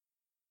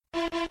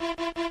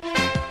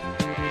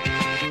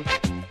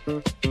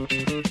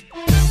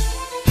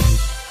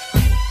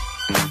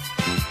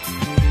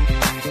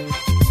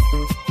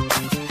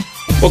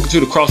Welcome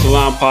to the Cross the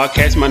Line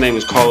podcast. My name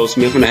is Carlos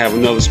Smith, and I have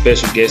another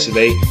special guest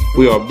today.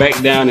 We are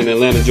back down in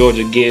Atlanta,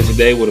 Georgia again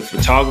today with a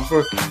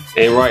photographer.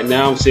 And right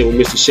now I'm sitting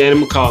with Mr.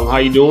 Shannon McCollum. How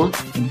you doing?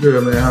 I'm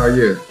good, man. How are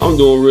you? I'm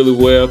doing really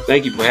well.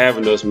 Thank you for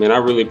having us, man. I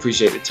really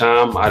appreciate the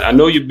time. I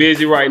know you're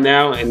busy right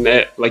now, and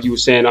that, like you were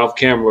saying off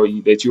camera,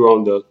 that you're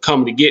on the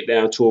Comedy Get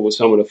Down tour with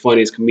some of the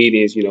funniest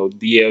comedians, D.L.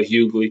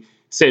 Hughley,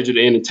 Cedric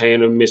the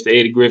Entertainer, Mr.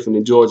 Eddie Griffin,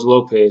 and George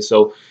Lopez.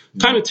 So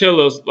kind of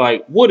tell us,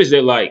 what is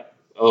it like,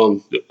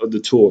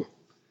 the tour?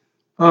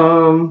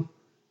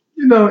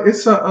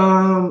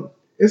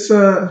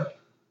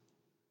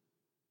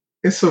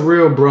 It's a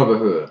real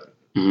brotherhood.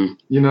 Mm-hmm.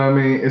 You know what I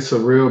mean? It's a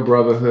real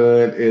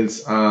brotherhood.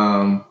 It's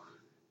a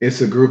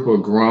group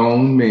of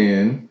grown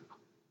men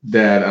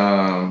that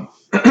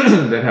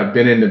that have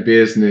been in the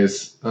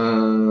business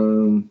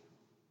 30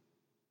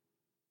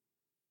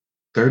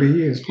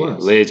 years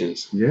plus.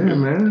 Legends. Yeah,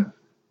 man.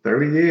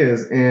 30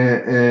 years.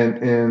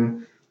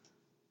 And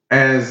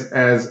as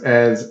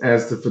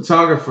the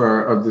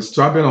photographer of this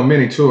tour, I've been on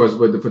many tours,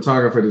 but the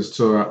photographer of this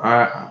tour,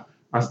 I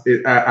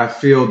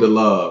feel the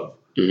love,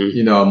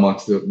 Mm-hmm.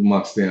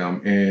 amongst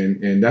them,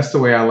 and that's the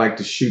way I like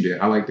to shoot it.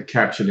 I like to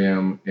capture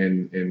them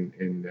in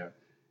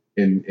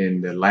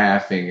the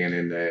laughing and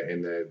in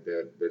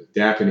the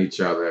dapping each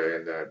other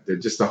and the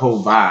just the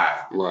whole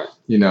vibe, right?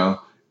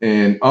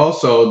 And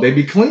also they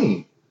be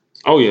clean.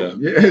 Oh yeah,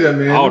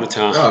 man, all the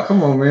time. Oh,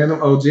 come on, man,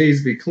 them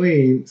OGs be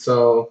clean.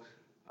 So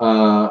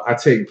I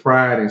take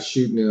pride in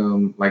shooting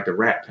them like the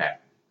Rat Pack.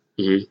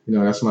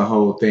 Mm-hmm. That's my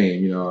whole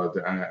thing.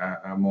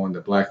 I'm on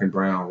the black and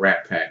brown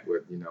Rat Pack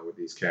with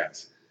these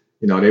cats.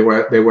 They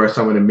wear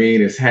some of the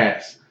meanest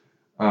hats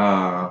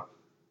by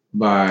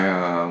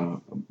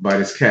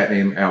this cat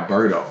named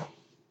Alberto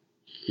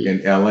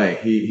in LA.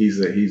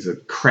 He's a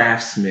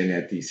craftsman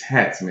at these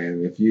hats,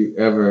 man. If you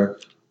ever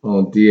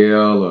on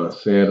DL or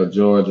Fed or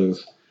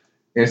George's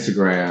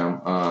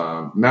Instagram,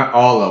 not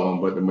all of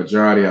them, but the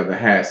majority of the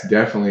hats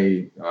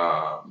definitely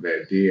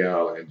that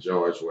DL and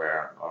George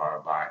wear are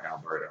by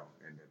Alberto,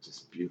 and they're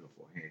just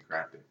beautiful,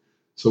 handcrafted.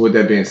 So with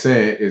that being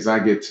said, is I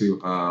get to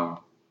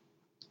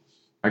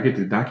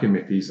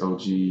document these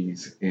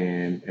OGs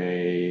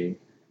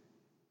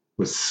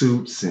with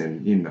suits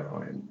and the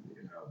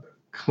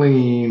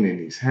clean and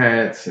these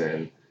hats,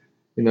 and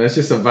it's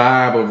just a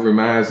vibe of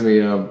reminds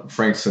me of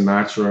Frank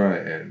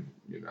Sinatra and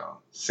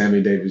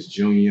Sammy Davis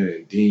Jr.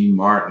 and Dean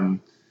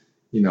Martin,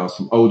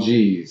 some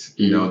OGs,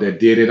 that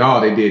did it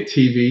all. They did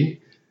TV,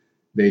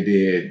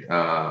 they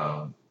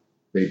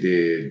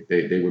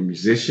were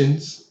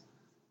musicians,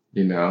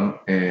 and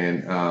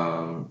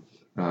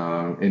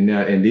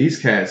these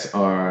cats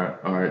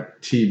are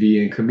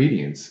TV and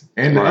comedians,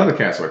 and the other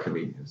cats are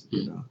comedians,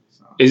 So.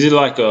 Is it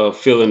like a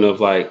feeling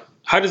of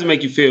how does it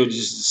make you feel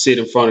just to sit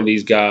in front of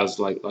these guys,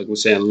 like we're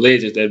saying,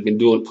 legends that have been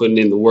putting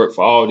in the work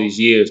for all these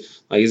years?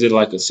 Is it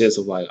like a sense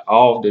of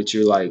awe that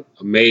you're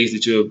amazed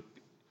that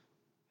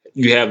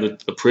you have the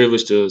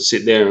privilege to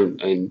sit there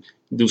and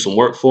do some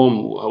work for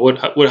them?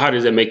 How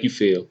does that make you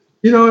feel?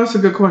 That's a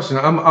good question.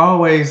 I'm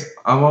always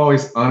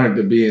honored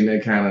to be in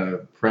that kind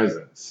of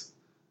presence,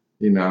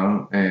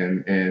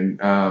 and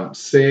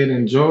Sid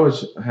and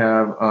George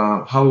have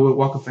Hollywood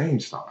Walk of Fame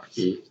stars.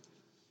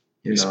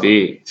 It's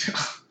big.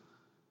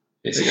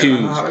 It's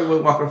huge.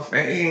 Hollywood Walk of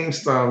Fame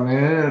star,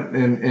 man,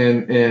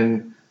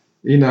 and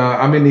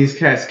I'm in these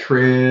cats'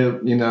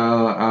 crib.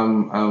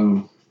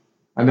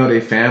 I know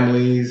their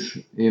families.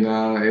 We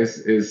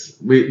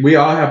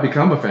all have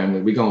become a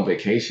family. We go on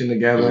vacation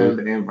together.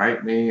 Mm-hmm. They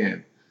invite me,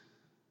 and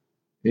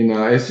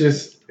it's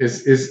just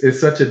it's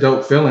such a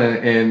dope feeling.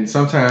 And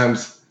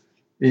sometimes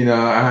I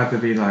have to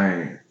be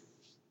like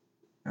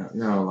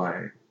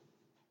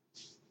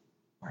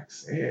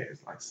say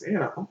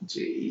an OG.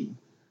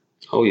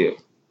 Oh yeah.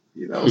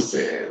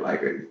 Said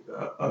like a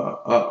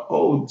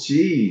OG,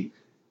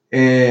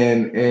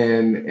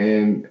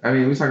 and I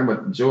mean we're talking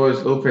about the George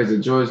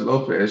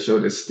Lopez show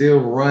that's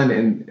still run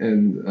in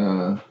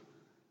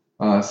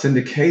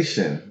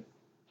syndication.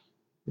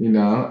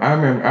 I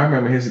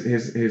remember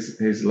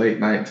his late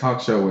night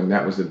talk show when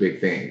that was the big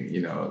thing.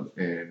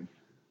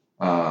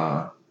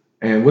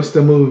 And what's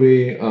the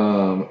movie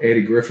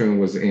Eddie Griffin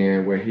was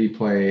in where he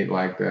played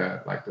like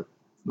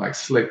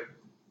slick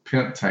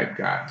pimp type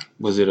guy?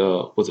 Was it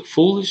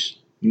Foolish?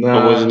 No,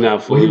 or was it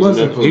not Foolish? Well, he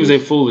wasn't Foolish. He was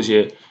in Foolish,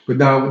 yeah. But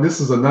now this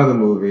is another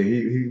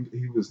movie.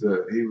 He was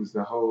the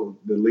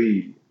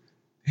lead.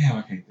 Damn,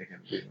 I can't think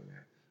of the name of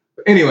that.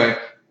 But anyway,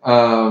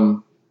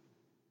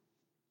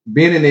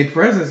 being in their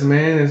presence,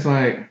 man, it's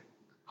like,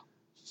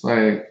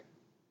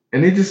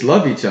 and they just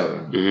love each other.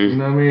 Mm-hmm. You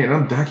know what I mean? And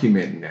I'm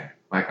documenting that.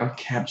 I'm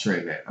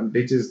capturing that.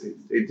 They just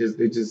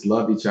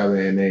love each other,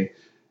 and they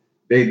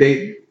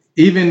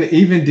even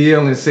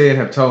DL and Sid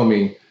have told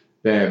me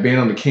that being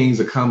on the Kings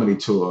of Comedy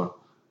tour,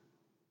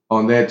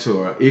 on that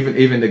tour,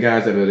 even the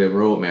guys that are their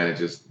road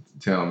managers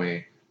tell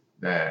me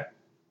that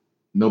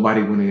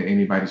nobody went in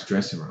anybody's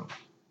dressing room.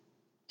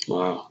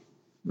 Wow.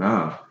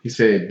 No. He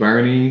said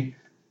Bernie,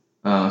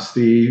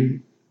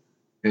 Steve,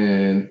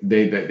 and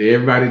they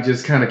everybody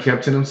just kind of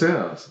kept to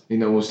themselves. You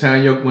know,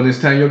 when it's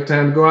time your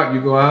time to go out,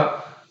 you go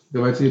out,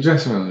 go back to your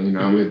dressing room. You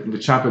know, we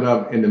chop it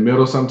up in the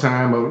middle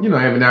sometime, or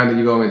every now and then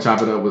you go and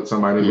chop it up with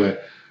somebody.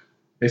 But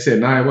they said,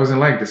 nah, it wasn't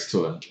like this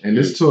tour. And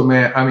this tour,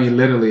 man, I mean,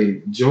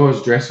 literally,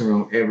 George's dressing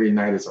room every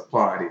night is a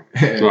party.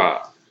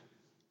 Wow.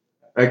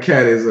 That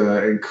cat is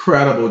an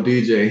incredible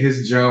DJ.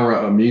 His genre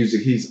of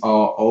music, he's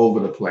all over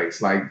the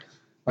place. Like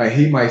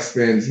he might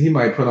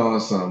put on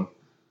some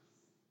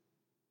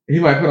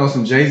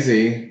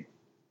Jay-Z,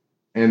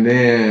 and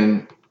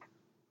then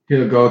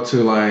he'll go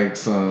to like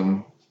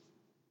some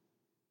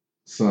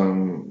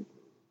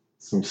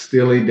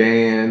Steely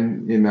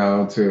Dan,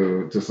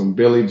 to some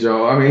Billy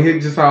Joel. I mean,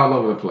 he's just all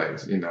over the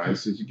place.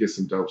 It's just, you get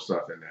some dope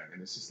stuff in there,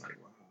 and it's just like,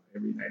 wow,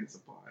 every night it's a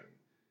party.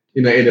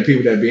 And the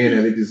people that be in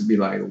there, they just be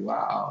like,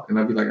 wow. And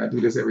I'd be like, I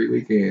do this every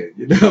weekend,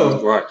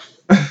 Right.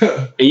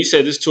 And you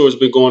said this tour has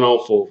been going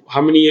on for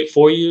how many?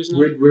 4 years now?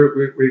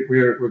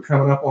 We're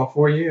coming up on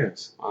 4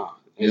 years. Wow.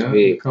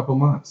 A couple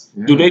months.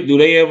 Yeah. Do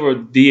they ever,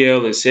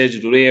 DL and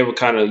Cedric, do they ever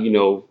kind of,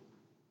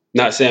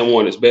 not saying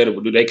one is better,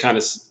 but do they kind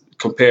of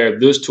compare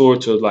this tour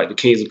to like the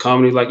Kings of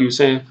Comedy, like you were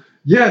saying?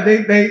 Yeah,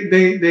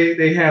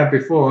 they have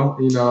before,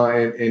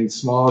 in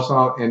small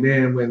talk, and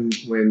then when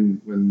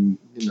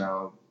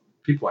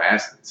people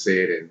say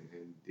it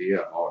in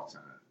DL all the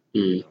time.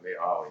 They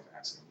always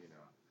ask them,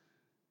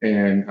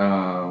 and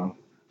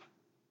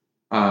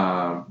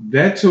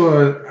that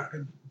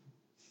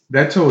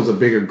tour was a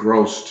bigger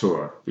gross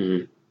tour.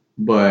 Mm-hmm.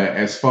 But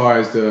as far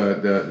as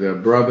the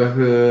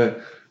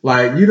brotherhood,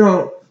 like you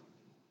don't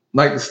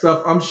like the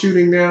stuff I'm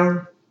shooting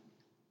now.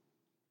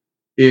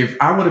 If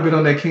I would have been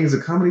on that Kings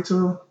of Comedy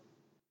tour,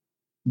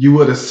 you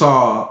would have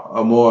saw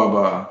a more of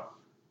a,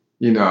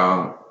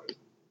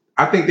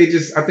 I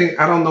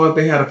don't know if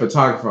they had a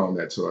photographer on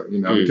that tour,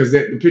 because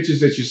the pictures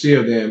that you see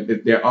of them,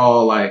 they're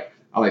all like,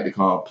 I like to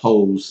call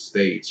pose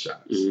stage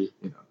shots.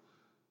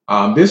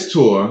 This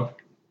tour,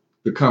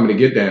 the Comedy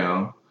Get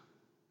Down,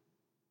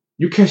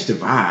 you catch the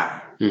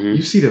vibe.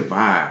 You see the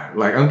vibe.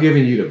 Like I'm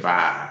giving you the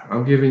vibe.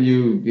 I'm giving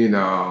you,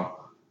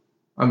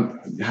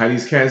 how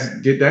these cats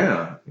get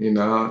down,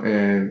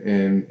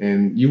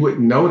 and you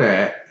wouldn't know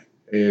that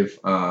if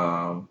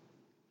I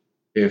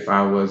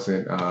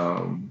wasn't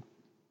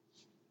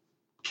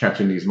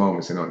capturing these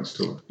moments and on this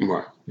tour.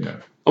 Right. Yeah.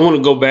 I want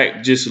to go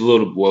back just a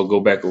little. Well, go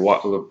back a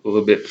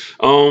little bit.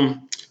 So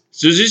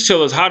just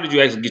tell us, how did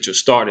you actually get your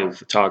start in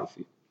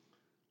photography?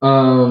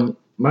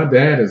 My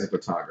dad is a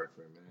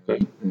photographer, man.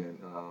 Okay. And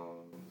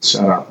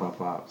shout out my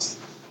pops.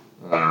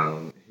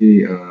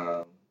 He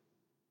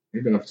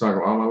been a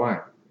photographer all my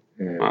life,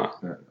 and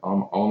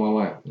all my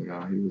life.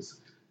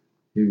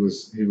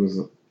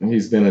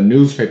 He's been a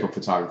newspaper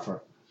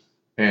photographer,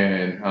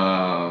 and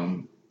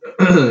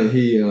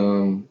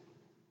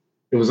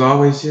it was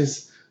always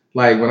just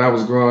like when I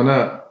was growing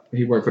up.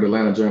 He worked for the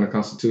Atlanta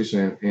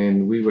Journal-Constitution,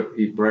 and we would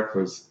eat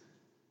breakfast,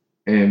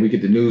 and we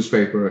get the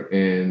newspaper,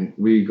 and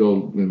we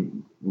go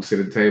and we sit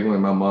at the table,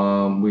 and my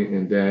mom,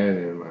 and dad,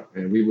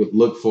 and we would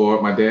look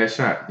for my dad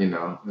shot.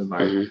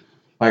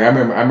 Like I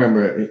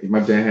remember my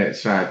dad had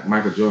shot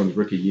Michael Jordan's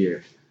rookie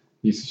year.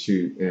 He used to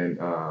shoot, and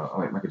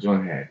like Michael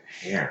Jordan had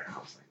hair. I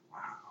was like,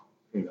 wow,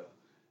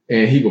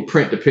 And he would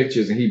print the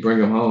pictures, and he'd bring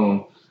them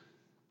home,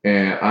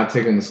 and I'd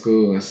take them to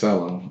school and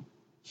sell them.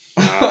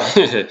 At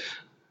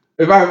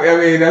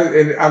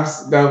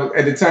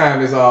the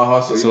time, it's all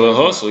hustle. It's a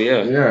hustle,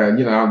 yeah. Yeah,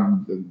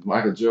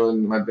 Michael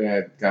Jordan. My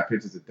dad got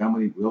pictures of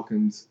Dominique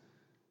Wilkins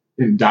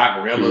and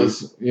Doc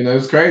Rivers.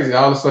 It's crazy.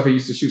 All the stuff he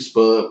used to shoot,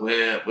 Spud.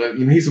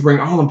 He used to bring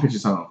all them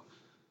pictures home.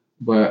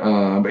 But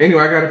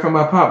anyway, I got it from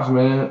my pops,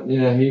 man.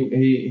 Yeah,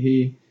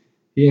 he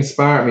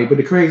inspired me. But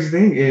the crazy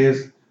thing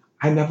is,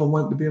 I never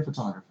wanted to be a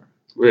photographer.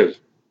 Really?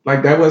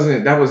 Like that was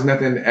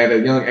nothing at a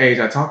young age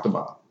I talked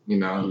about. A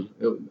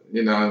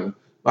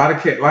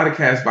lot of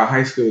cats by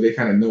high school, they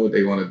kind of know what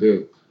they want to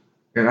do,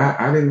 and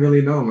I didn't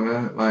really know,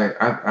 man.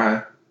 Like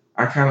I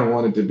kind of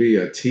wanted to be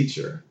a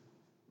teacher,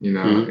 and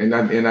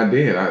I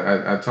did.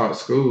 I taught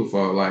school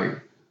for like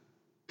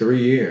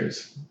 3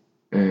 years,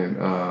 and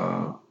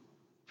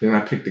then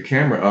I picked the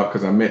camera up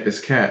because I met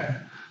this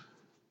cat,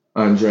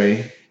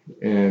 Andre,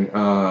 and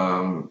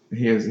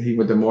he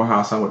went to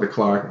Morehouse, I went to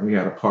Clark, and we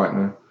had a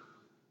partner,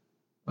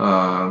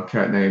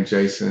 cat named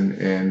Jason,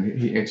 and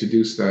he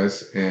introduced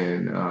us,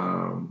 and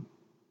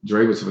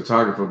Dre was a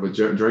photographer, but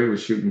Dre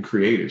was shooting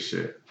creative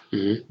shit.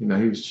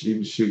 Mm-hmm. He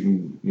was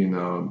shooting,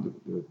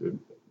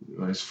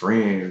 his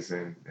friends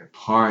and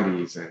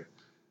parties, and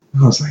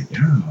I was like,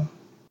 yeah, I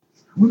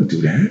want to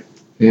do that,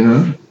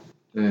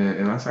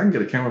 And I said, I can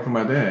get a camera from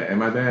my dad, and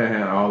my dad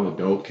had all the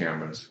dope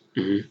cameras,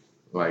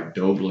 like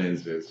dope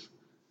lenses,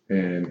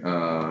 and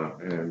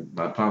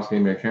my pops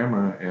gave me a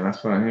camera, and I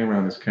started hanging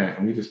around this cat,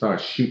 and we just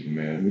started shooting,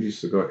 man. We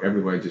used to go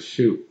everywhere just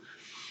shoot.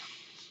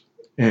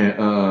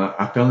 And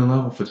I fell in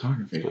love with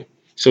photography.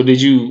 So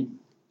did you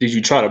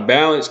try to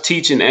balance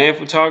teaching and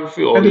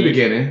photography? Or at the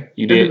beginning.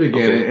 You did? At the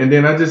beginning. Okay. And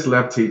then I just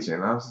left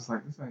teaching. I was just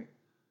like, it's like,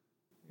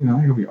 I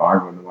ain't gonna be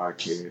arguing with a lot of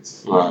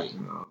kids. Right.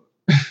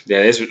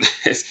 Yeah,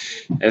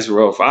 that's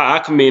rough. I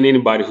commend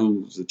anybody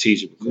who's a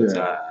teacher because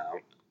Yeah,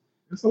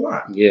 it's a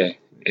lot. yeah,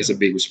 it's Yeah. a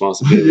big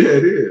responsibility. Yeah,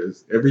 it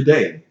is every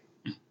day.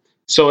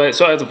 So as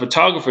a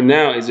photographer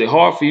now, is it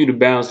hard for you to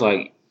balance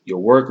like your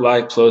work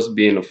life plus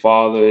being a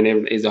father and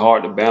everything? Is it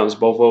hard to balance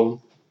both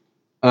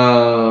of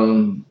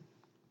Um,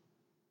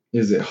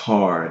 is it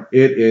hard?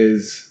 It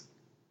is.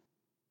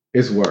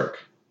 It's work.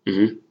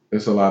 them?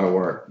 It's a lot of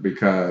work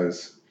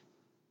because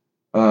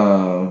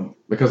I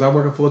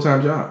work a full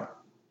time job.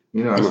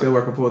 You know, I Right. still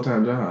work a full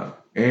time job,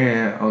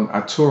 and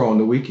I tour on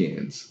the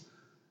weekends.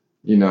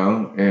 You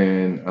know,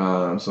 and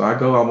so I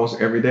go almost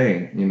every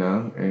day. You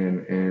know,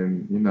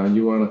 and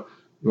you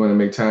wanna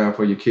make time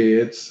for your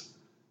kids,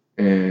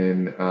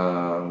 and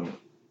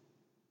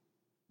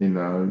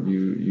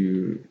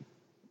you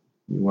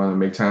want to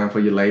make time for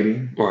your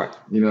lady. Right.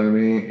 You know what I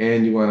mean?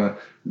 And you want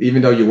to,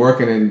 even though you're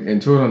working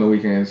and touring on the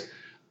weekends,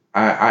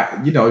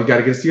 you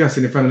got to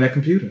sit in front of that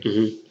computer.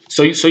 Mm-hmm.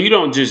 So you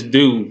don't just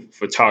do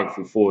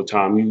photography full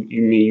time.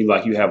 You mean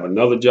like you have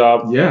another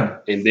job Yeah,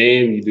 and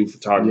then you do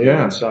photography on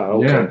the yeah,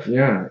 side? yeah,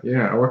 Okay.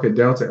 yeah. I work at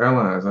Delta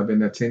Airlines. I've been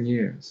there 10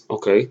 years.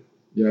 Okay.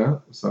 Yeah,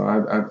 so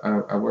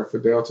I work for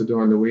Delta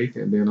during the week,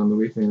 and then on the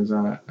weekends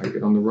I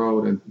get on the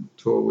road and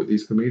tour with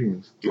these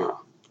comedians. Wow.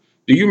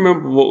 Do you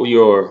remember what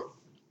your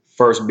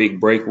first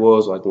big break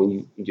was? Like when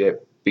you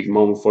get big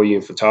moment for you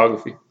in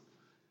photography?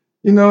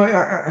 You know,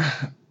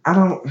 I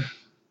don't.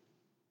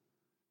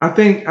 I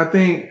think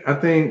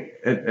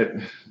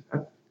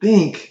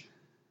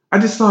I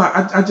just thought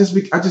I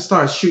just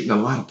started shooting a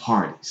lot of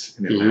parties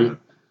in Mm-hmm. Atlanta.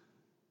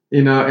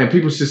 You know, and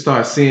people just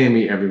started seeing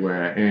me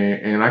everywhere,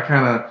 and I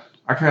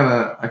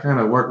kind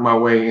of worked my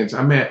way into.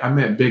 I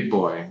met Big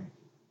Boy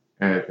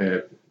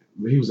at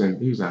he was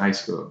in high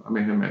school. I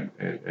met him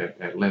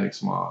at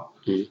Lenox Mall,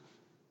 Mm-hmm.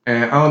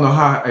 and I don't know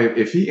how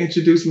if he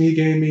introduced me. He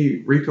gave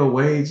me Rico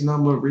Wade's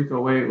number. Rico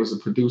Wade was the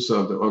producer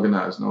of the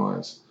Organized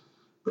Noise.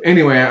 But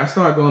anyway, I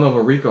started going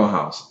over Rico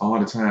house all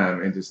the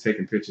time and just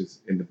taking pictures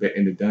in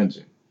the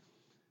dungeon,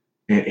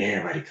 and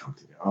everybody come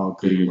to me. Oh,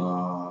 Goody Mm-hmm.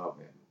 Mob,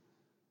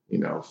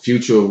 and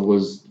Future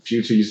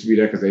used to be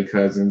there because they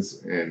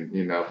cousins, and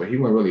but he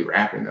wasn't really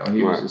rapping though.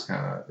 He was Right. just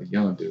kind of a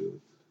young dude.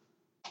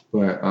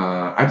 But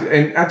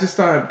I just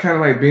started kind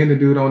of like being the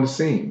dude on the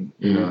scene.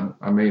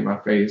 Mm-hmm. I made my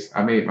face.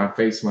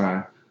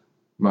 My.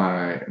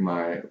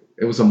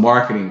 It was a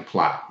marketing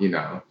plot.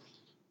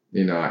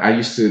 I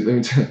used to let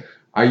me tell you,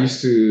 I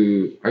used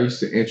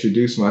to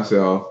introduce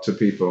myself to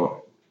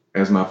people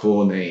as my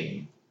full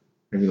name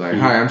and be like,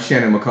 Mm-hmm. "Hi, I'm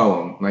Shannon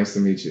McCullum. Nice to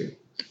meet you."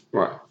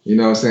 Right. You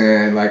know what I'm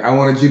saying? Like I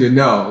wanted you to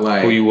know, Who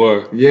like, you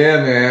were? yeah,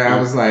 man. I Mm-hmm.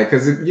 was like,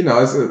 because it's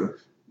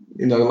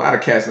a lot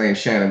of cats named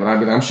Shannon, but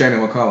I'm Shannon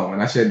McCullum,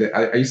 and I said that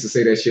I used to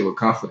say that shit with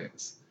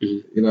confidence.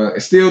 Mm-hmm.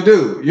 And still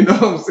do. You know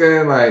what I'm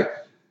saying? Like,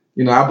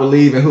 I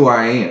believe in who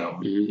I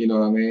am. Mm-hmm. You know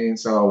what I mean?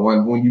 So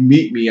when you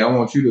meet me, I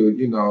want you to,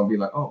 be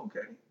like, oh,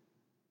 okay.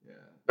 Yeah.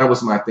 That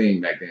was my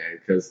thing back then.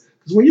 Because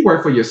when you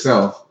work for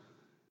yourself,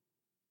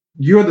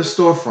 you're the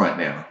storefront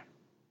now.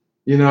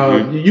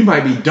 Mm-hmm. You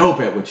might be dope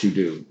at what you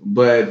do,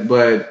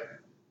 but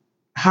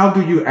how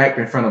do you act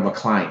in front of a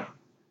client?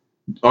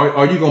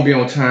 Are you going to be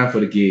on time for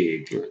the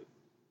gig? Right.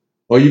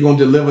 Or are you going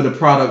to deliver the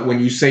product when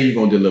you say you're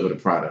going to deliver the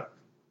product?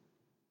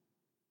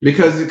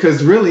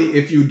 Because really,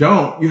 if you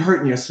don't, you're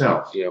hurting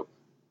yourself. Yep.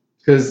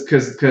 Because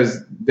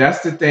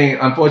that's the thing.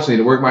 Unfortunately,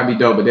 the work might be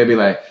dope, but they'll be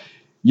like,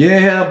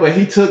 yeah, but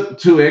he took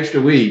 2 extra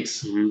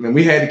weeks, Mm-hmm. and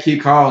we had to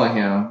keep calling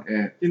him,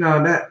 and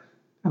that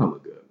don't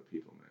look good for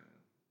people, man.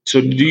 So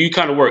do you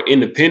kind of work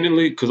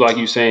independently? Because like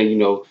you're saying,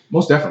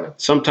 Most definitely.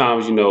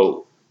 sometimes,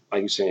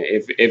 like you're saying,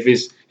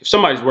 if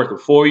somebody's working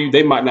for you,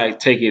 they might not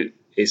take it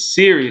as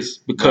serious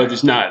because Right.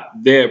 it's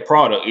not their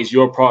product, it's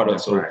your product.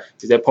 That's So right.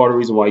 is that part of the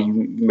reason why you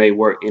may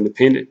work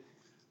independent?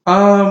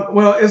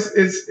 Well,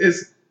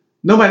 it's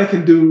nobody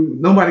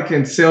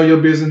can sell your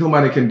business.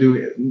 Nobody can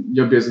do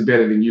your business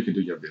better than you can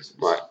do your business.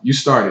 Right. You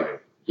started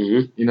it.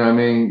 Mm-hmm. You know what I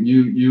mean?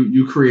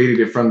 You created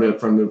it from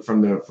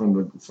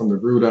the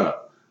root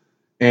up,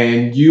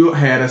 and you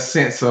had a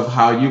sense of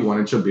how you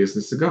wanted your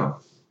business to go.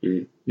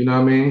 Mm-hmm. You know what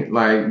I mean?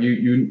 Like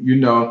you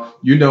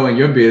know in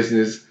your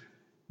business,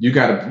 you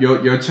got to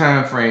your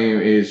time frame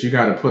is you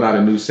got to put out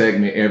a new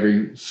segment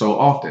every so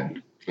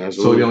often.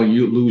 Absolutely. So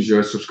you lose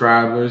your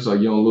subscribers or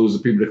you don't lose the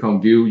people that come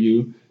view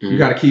you. Mm-hmm. You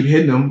got to keep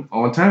hitting them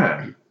on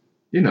time.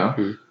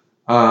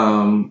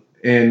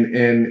 And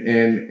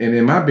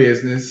in my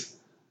business,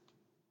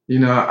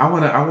 I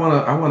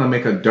wanna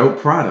make a dope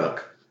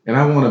product, and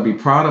I want to be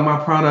proud of my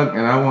product,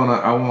 and I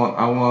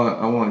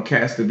want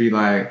cats to be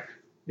like,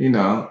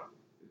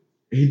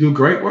 he do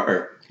great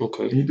work.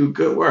 Okay. He do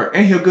good work,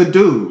 and he a good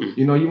dude.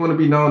 You want to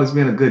be known as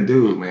being a good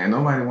dude, man.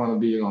 Nobody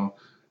want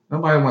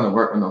to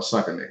work with no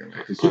sucker nigga, man,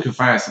 because you can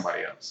find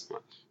somebody else.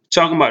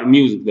 Talking about the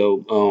music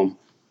though,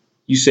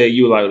 you said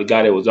you were like the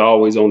guy that was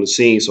always on the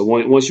scene. So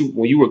when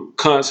you were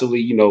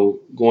constantly,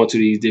 going to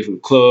these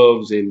different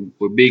clubs and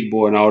with Big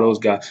Boy and all those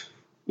guys,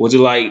 was it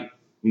like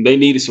they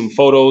needed some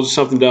photos or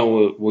something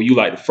done? Were you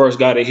like the first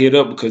guy they hit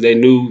up because they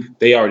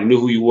already knew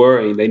who you were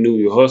and they knew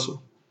your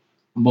hustle?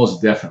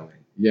 Most definitely.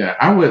 Yeah,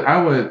 I would.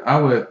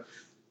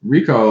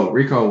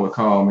 Rico would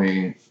call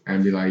me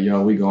and be like,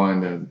 "Yo, we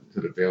going to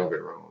the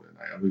Velvet Room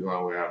tonight. We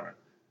going wherever."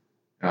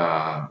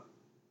 Uh,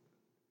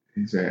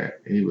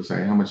 he would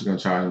say, "How much you gonna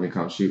charge me to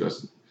come shoot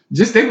us?"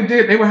 Just they would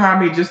hire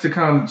me just to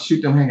come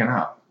shoot them hanging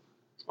out.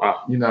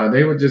 Wow. You know,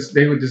 they'd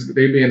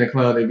be in the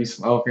club, they'd be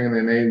smoking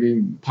and they'd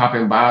be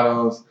popping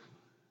bottles,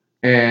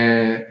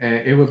 and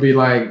it would be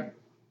like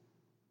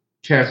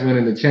cats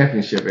winning the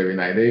championship every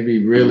night. They'd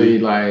be really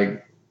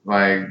like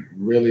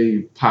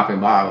really popping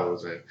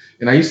bottles,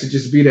 and I used to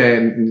just be there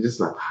and just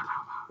like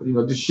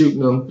just shooting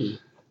them.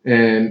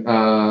 And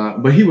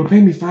but he would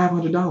pay me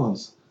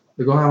 $500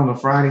 to go out on a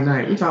Friday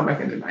night. We talking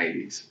back in the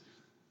 '90s.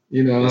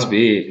 That's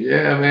big.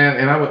 Yeah, man.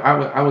 And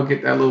I would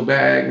get that little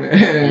bag, man,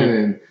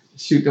 and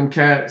shoot them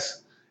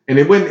cats. And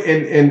it wouldn't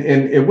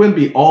and it wouldn't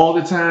be all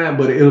the time,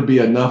 but it would be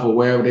enough of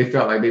wherever they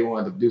felt like they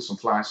wanted to do some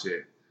fly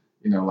shit.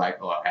 Like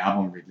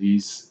album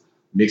release,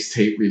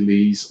 mixtape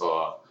release,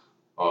 or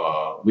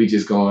we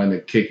just going to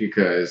kick it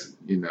because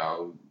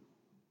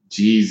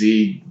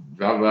Jeezy,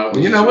 blah blah,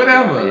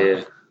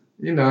 whatever.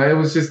 Yeah. It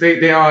was just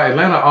they all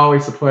Atlanta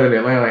always supported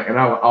Atlanta, and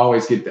I would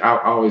always get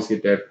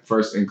that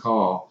first in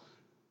call.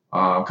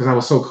 Because I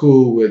was so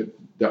cool with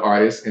the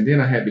artists, and then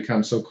I had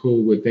become so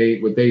cool with they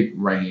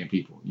right hand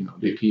people,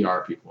 they PR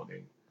people,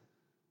 they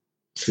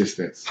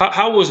assistants.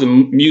 How was the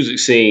music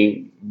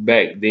scene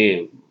back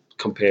then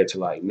compared to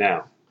like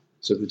now?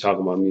 So if we're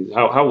talking about music,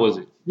 how was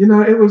it?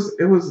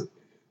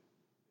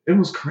 It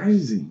was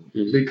crazy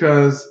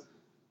because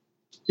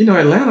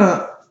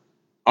Atlanta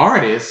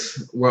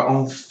artists were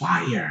on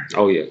fire.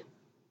 Oh yeah.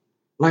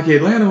 Like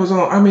Atlanta was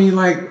on. I mean,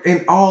 like,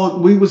 and all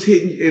we was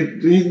hitting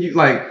it,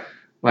 like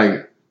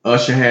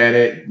Usher had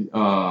it.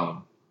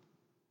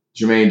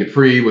 Jermaine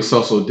Dupri was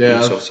So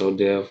Def. So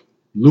Def.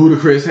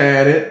 Ludacris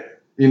had it.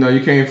 You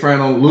can't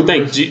front on Ludacris. I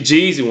think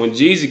Jeezy, when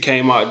Jeezy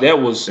came out, that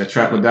was that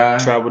Trap or Die.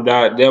 Trap or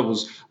Die. That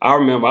was. I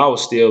remember I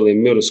was still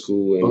in middle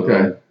school. And,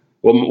 okay.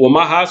 Well,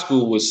 my high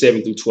school was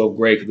 7th through 12th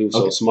grade because it was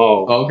so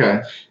small.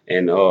 Okay.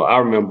 And I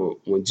remember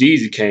when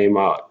Jeezy came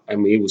out, I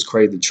mean, it was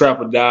crazy.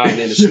 Trap or Die and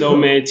then the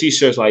Snowman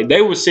T-shirts. Like,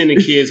 they were sending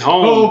kids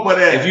home. for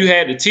that. If you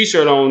had the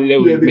T-shirt on, they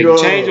would make a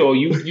change or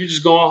you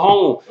just going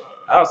home.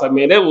 I was like,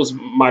 man, that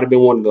might have been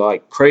one of the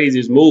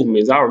craziest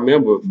movements. I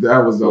remember.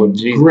 That was a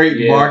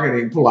great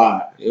marketing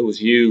plot. It was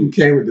huge.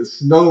 He came with the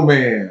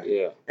Snowman.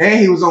 Yeah. And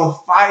he was on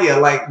fire.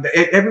 Like,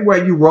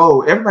 everywhere you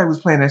rolled, everybody was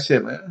playing that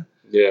shit, man.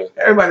 Yeah,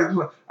 everybody.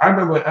 I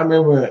remember.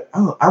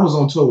 I was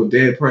on tour with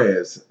Dead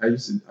Prez. I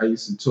used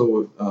to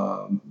tour with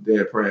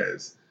Dead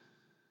Prez,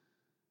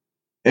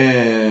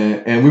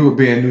 and we would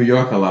be in New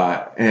York a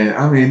lot. And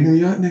I mean, New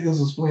York niggas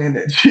was playing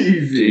that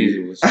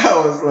Jeezy. I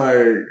was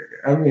like,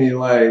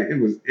 it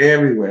was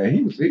everywhere.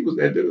 He was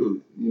that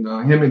dude.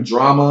 Him and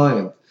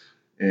Drama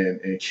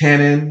and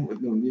Cannon.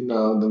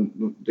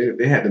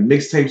 They had the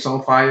mixtapes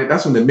on fire.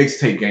 That's when the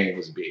mixtape game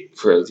was big.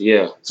 Crazy,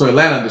 yeah. So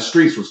Atlanta, the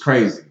streets was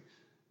crazy.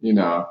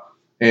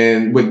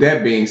 And with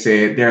that being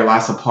said, there are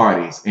lots of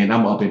parties, and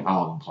I'm up in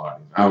all them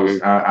parties.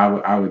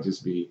 I would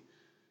just be,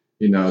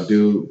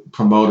 do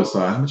promoter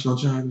stuff. How much you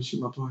gonna charge me to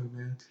shoot my party,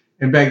 man?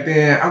 And back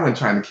then, I wasn't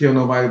trying to kill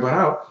nobody, but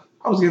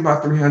I was getting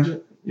about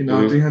 300,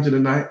 300 a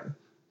night.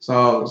 So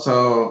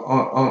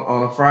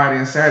on a Friday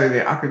and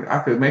Saturday,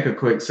 I could make a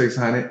quick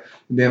 600.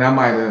 And then I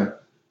might have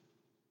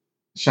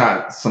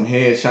shot some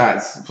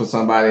headshots for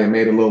somebody and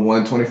made a little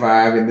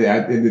 125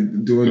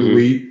 and during the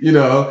week,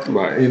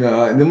 right. And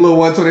them little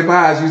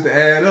 125s used to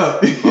add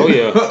up. Oh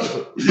yeah.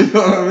 You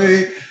know what I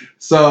mean?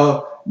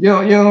 So you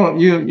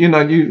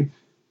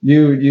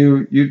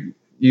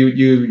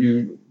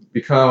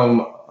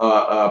become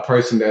a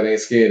person that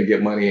ain't scared to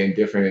get money in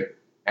different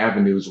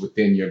avenues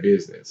within your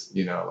business.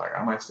 Like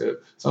I might still.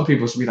 Some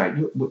people should be like,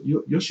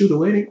 you'll shoot a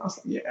wedding. I was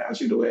like, yeah, I'll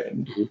shoot a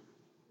wedding.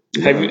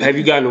 Mm-hmm. Have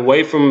you gotten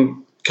away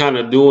from kind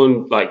of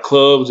doing like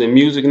clubs and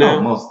music now?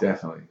 Oh, most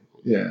definitely.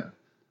 Yeah.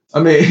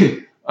 I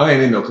mean, I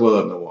ain't in no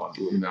club no more.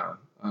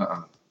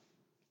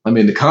 I'm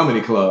in the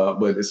comedy club,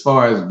 but as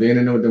far as being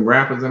in there with them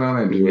rappers and all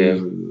that,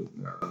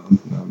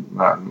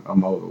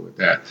 I'm over with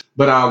that.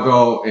 But I'll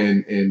go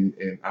and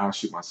I'll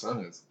shoot my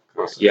son's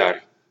concert. Yeah.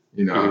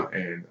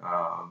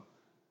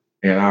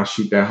 And I'll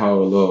shoot that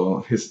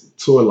whole his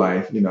tour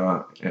life, and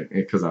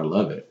because I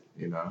love it,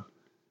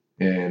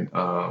 And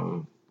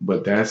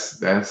but that's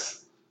the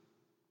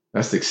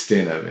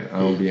extent of it. I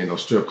don't be in no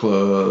strip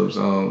clubs.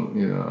 I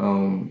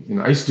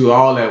used to do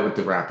all that with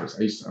the rappers.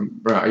 I used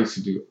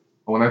to do.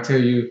 When I tell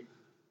you,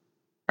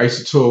 I used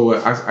to tour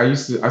with. I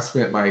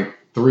spent like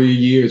 3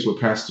 years with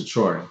Pastor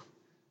Troy.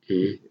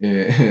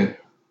 Mm-hmm.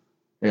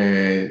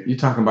 And you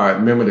talking about?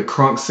 Remember the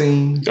crunk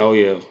scene? Oh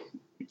yeah,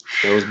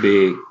 that was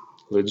big.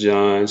 Lil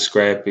Jon,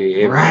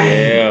 Scrappy, right?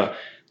 Yeah.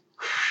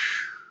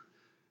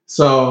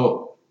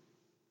 So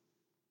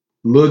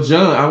Lil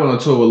Jon, I went on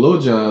tour with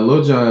Lil Jon.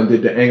 Lil Jon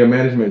did the anger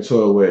management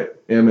tour with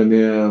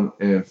Eminem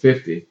and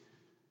 50,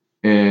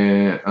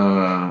 and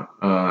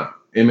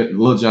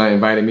Lil Jon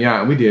invited me out,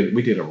 and we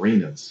did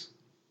arenas.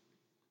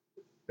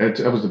 That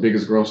was the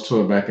biggest gross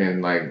tour back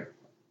in like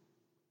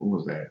what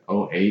was that?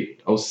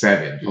 08,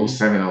 07, Mhm.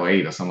 07,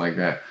 08 or something like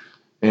that.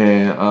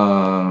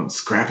 And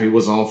Scrappy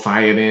was on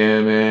fire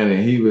then, man,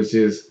 and he was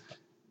just,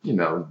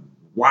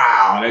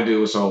 wow, that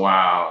dude was so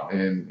wild.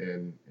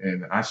 And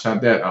I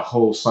shot that a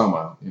whole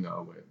summer, with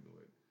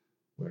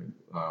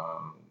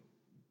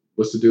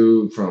what's the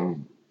dude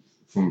from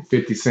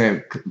 50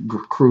 Cent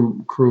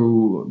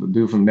crew, the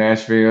dude from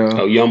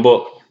Nashville, Oh, Young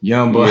Buck.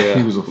 Young Buck, he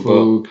Yeah, was a Buck.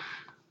 fool.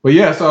 But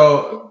yeah,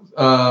 so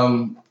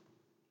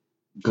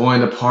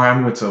going to party,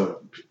 I went to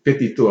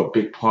 50 threw a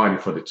big party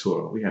for the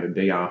tour. We had a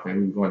day off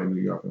and we were going to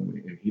New York,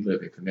 and he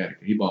lived in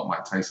Connecticut. He bought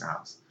Mike Tyson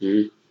house.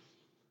 Mhm.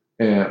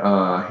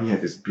 And he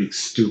had this big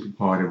stupid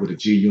party with a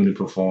G Unit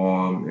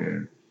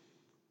perform,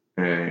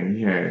 and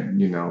he had,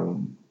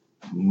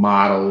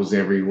 models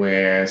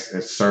everywhere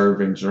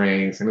serving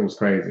drinks, and it was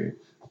crazy.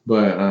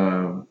 But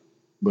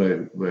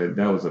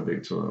that was a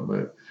big tour.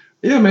 But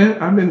yeah,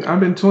 man, I've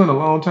been touring a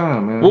long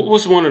time, man.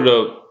 What's one of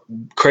the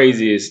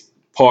craziest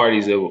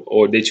parties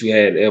or that you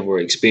had ever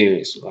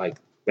experienced, like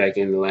back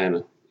in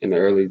Atlanta in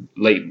the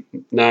late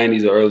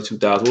 90s or early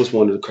 2000s? What's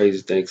one of the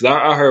craziest things? 'Cause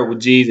I heard with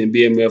G's and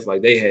BMF,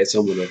 like they had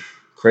some of the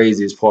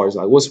craziest parties.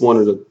 Like, what's one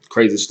of the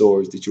craziest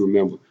stories that you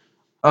remember?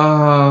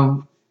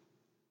 Oh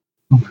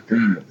my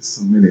God, there's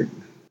so many.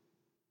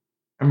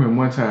 I remember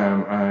one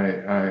time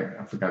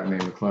I forgot the name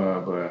of the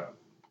club, but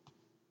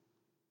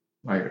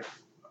like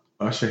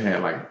Usher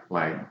had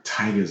like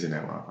tigers in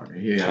that motherfucker.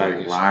 He had like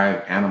Tigers.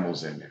 live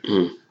animals in there.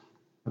 Mm.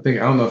 I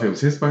don't know if it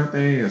was his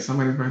birthday or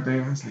somebody's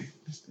birthday. I was like,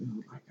 this dude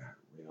like got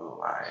real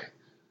like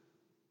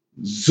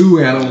zoo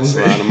animals.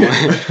 That's a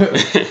lot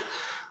of money.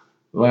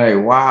 Like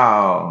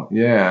wow,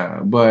 yeah.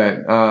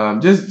 But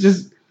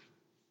just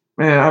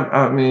man,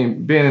 I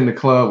mean, being in the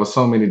club with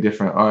so many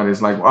different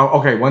artists. Like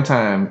okay, one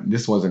time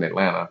this was in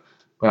Atlanta,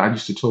 but I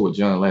used to tour with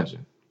John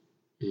Legend,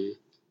 Mhm.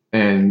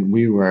 and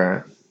we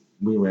were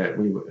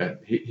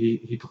at,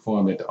 he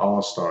performed at the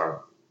All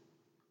Star,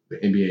 the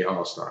NBA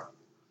All Star,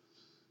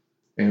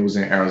 and it was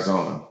in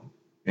Arizona,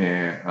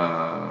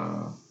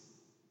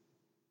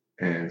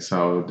 and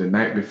so the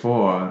night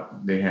before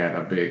they had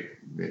a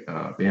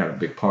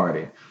big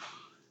party,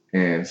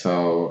 and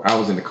so I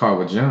was in the car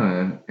with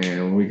John,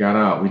 and when we got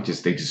out,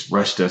 they just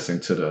rushed us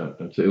into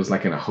it was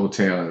like in a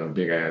hotel in a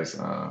big ass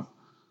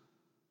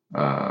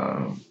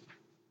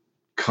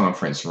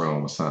conference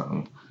room or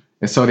something.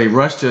 And so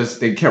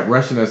they kept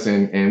rushing us,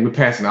 and we're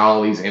passing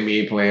all these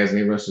NBA players, and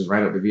they rushed us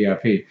right up to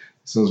VIP.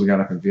 As soon as we got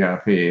up in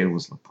VIP, it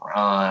was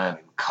LeBron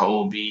and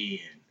Kobe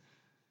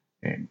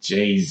and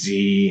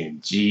Jay-Z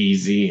and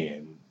Jeezy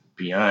and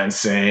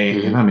Beyonce.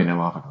 Mhm. And I'm in there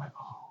motherfucker like,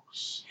 oh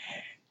shit.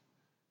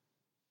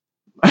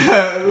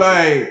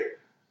 Like,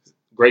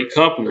 Great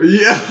company.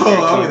 yeah, Great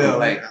I'm in there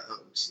company. like, oh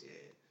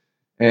shit.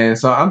 And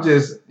so I'm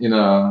just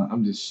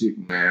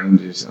shooting, man. I'm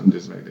just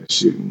like that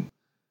shooting.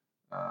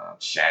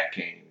 Shaq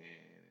came in.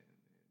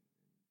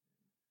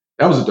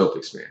 That was a dope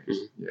experience.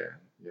 Mhm. Yeah,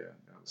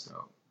 that was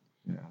dope.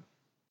 Yeah.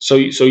 So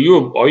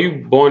are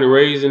you born and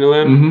raised in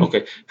Atlanta? Mhm.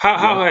 Okay.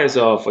 How has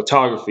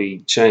photography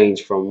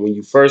changed from when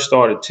you first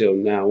started till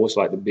now? What's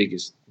like the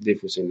biggest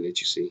difference in it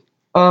that you see?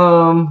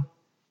 Um,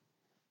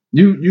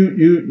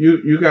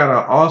 you got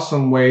an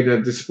awesome way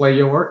to display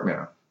your work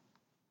now.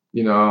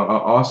 An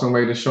awesome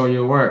way to show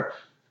your work.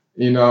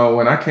 When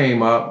I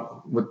came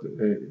up with,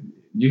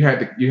 you had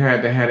to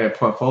have that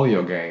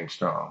portfolio game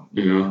strong.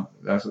 Mhm.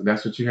 That's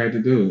what you had to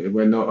do. There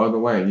was no other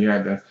way. You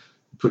had to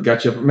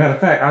got your. Matter of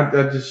fact,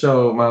 I just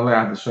showed my lady.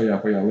 I have to show y'all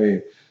for y'all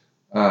leave.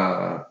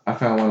 I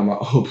found one of my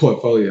old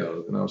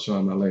portfolios, and I was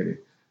showing my lady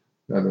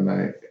the other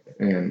night.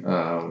 And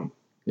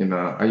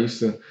I used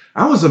to.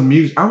 I was a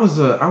music. I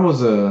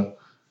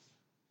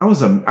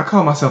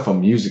call myself a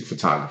music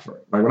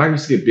photographer. Like when I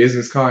used to get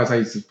business cards, I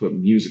used to put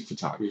music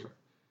photographer.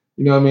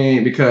 You know what I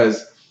mean?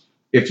 Because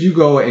if you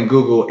go and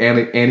Google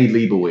Annie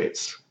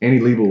Leibovitz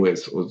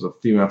was a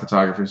female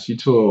photographer. She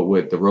toured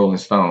with the Rolling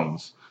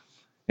Stones,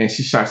 and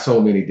she shot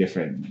so many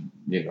different,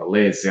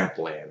 Led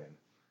Zeppelin.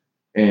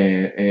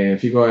 And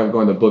if you go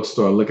in the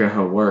bookstore, look at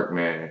her work,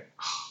 man.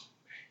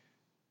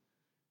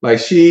 Like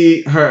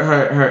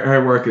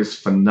her work is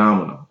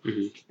phenomenal.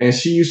 Mm-hmm. And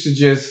she used to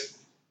just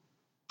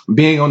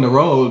being on the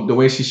road, the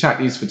way she shot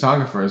these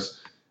photographers,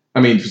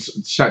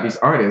 shot these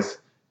artists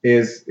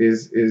is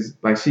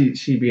like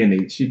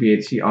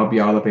I'll be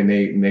all up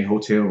in they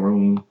hotel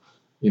room,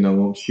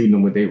 shooting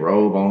them with their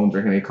robe on,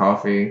 drinking their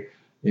coffee,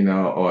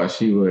 or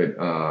she would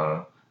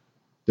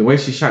the way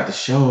she shot the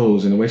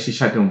shows and the way she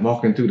shot them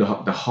walking through the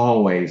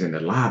hallways and the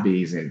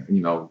lobbies and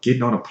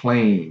getting on a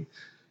plane.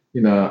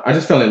 I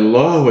just fell in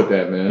love with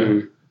that, man.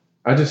 Mm-hmm.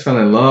 I just fell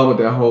in love with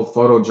that whole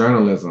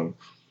photojournalism,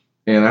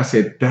 and I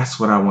said, that's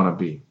what I want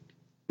to be.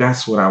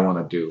 That's what I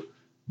want to do.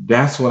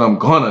 That's what I'm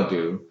gonna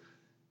do.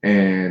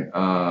 And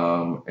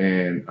I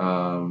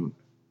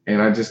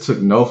just took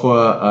no for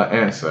an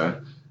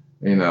answer,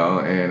 and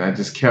I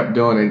just kept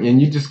doing it.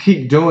 And you just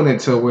keep doing it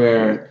to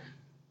where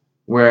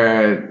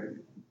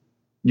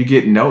you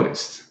get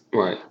noticed.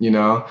 Right.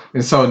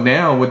 And so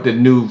now with the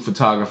new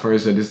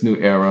photographers of this new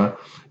era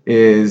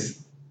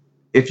is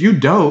if you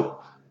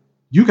dope,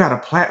 you got a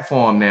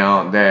platform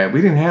now that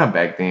we didn't have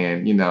back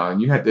then. You know,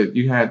 you had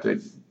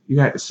to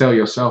sell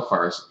yourself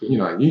first. You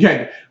know, you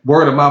had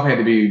word of mouth had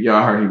to be, yo,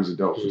 I heard he was a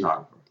dope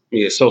photographer.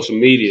 Yeah, social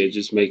media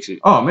just makes it.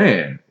 Oh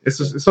man, it's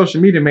just,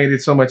 social media made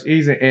it so much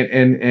easier,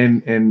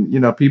 and you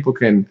know, people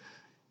can,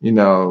 you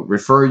know,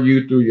 refer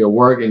you through your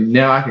work, and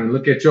now I can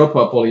look at your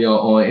portfolio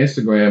on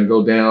Instagram,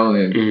 go down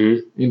and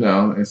you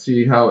know, and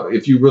see how,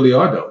 if you really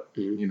are dope,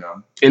 you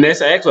know. And that's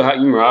actually how,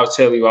 you remember I was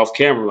telling you off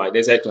camera, like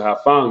that's actually how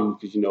I found you,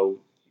 because you know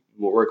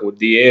we're working with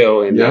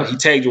DL, and he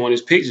tagged you on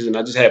his pictures, and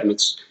I just happened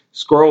to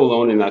scroll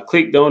on it, and I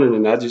clicked on it,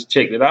 and I just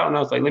checked it out, and I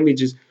was like, let me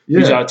just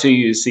reach out to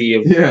you to see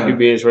if you'd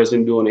be interested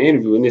in doing an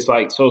interview. And it's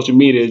like social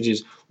media is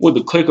just with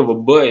the click of a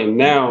button.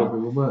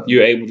 Now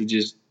you're able to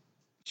just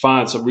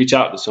reach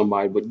out to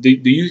somebody. But do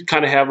you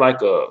kind of have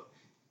like a,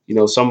 you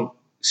know,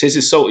 since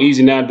it's so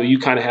easy now, do you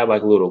kind of have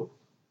like a little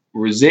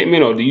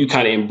resentment, or do you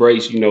kind of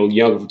embrace, you know,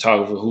 younger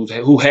photographers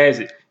who has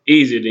it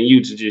easier than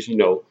you to just, you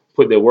know,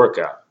 put their work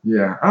out?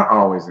 Yeah, I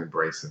always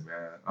embrace it,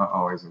 man. I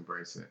always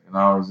embrace it, and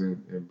I always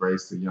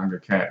embrace the younger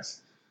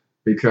cats,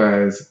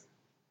 because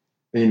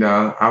you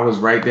know, I was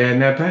right there in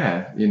that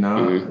path. You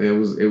know, it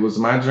was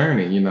my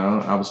journey. You know,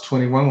 I was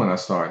 21 when I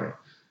started,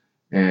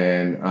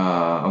 and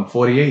I'm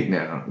 48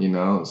 now. You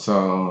know,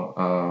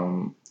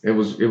 so it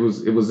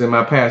was in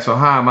my past. So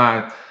how am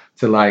I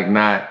to like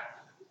not,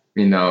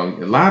 you know,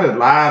 a lot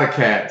of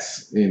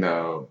cats, you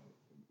know,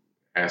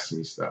 ask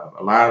me stuff.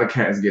 A lot of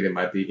cats get in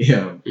my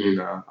DM. You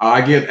know,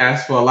 I get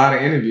asked for a lot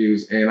of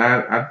interviews, and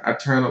I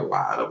turn a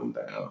lot of them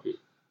down.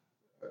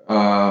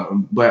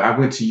 But I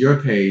went to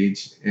your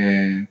page,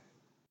 and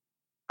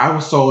I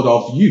was sold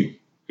off you.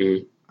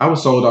 I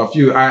was sold off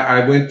you.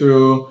 I went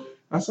through.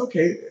 I said,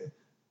 okay,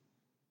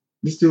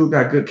 this dude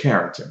got good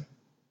character,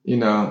 you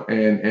know,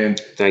 and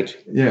thank you.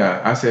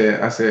 Yeah, I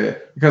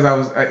said because I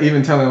was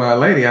even telling my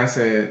lady, I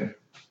said,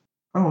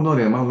 I don't know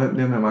them. I'll let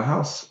them in my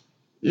house.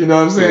 You know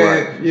what I'm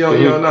saying? Right. You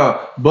don't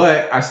know.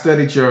 But I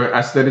studied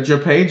your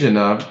page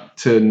enough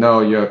to know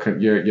your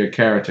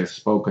character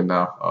spoke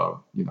enough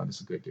of, you know, this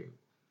is a good dude.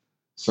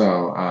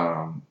 So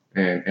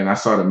and I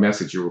saw the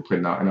message you were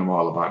putting out, and I'm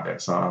all about that.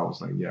 So I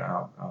was like,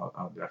 yeah,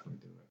 I'll definitely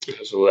do it.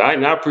 Absolutely.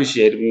 I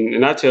appreciate it,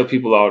 and I tell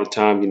people all the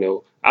time, you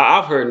know,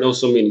 I've heard no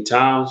so many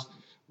times,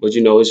 but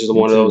you know, it's just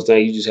one of those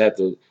things. You just have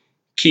to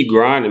keep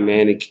grinding,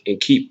 man, and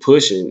keep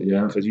pushing.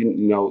 Yeah. Because you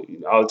know,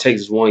 all it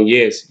takes is one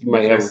yes. You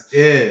might have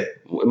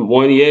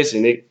one yes,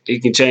 and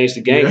it can change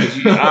the game.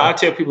 I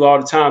tell people all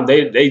the time,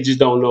 they just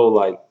don't know.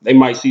 Like, they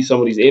might see some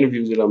of these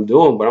interviews that I'm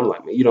doing, but I'm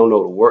like, man, you don't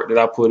know the work that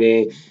I put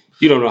in.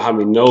 You don't know how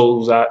many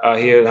no's I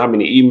hear, how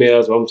many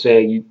emails. I'm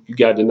saying you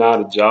got denied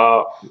a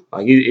job.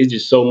 Like, it's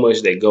just so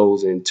much that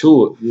goes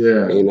into it.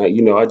 Yeah. And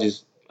you know,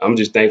 I'm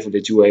just thankful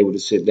that you were able to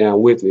sit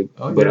down with me.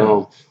 But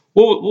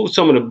what was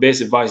some of the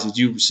best advice that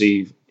you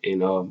received in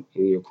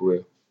your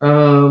career?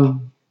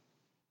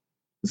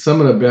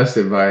 Some of the best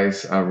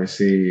advice I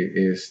received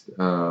is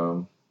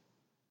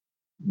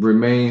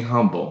remain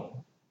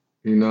humble.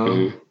 You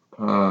know,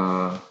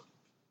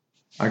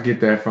 I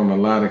get that from a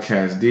lot of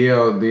cats.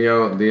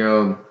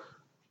 DL,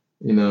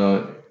 you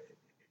know,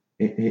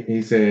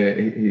 he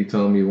said, he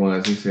told me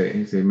once, he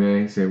said,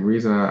 man,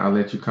 reason I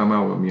let you come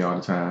out with me all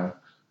the time,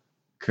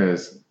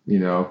 because, you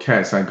know,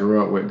 cats I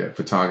grew up with, that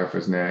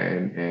photographers now,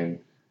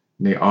 and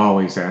they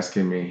always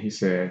asking me, he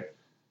said,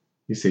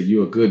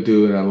 you a good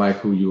dude, and I like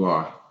who you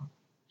are.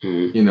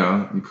 You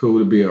know, you're cool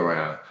to be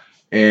around.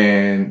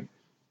 And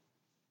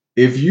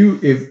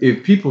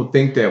if people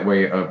think that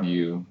way of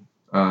you,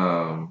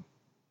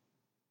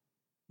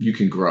 you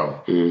can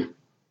grow.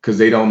 Because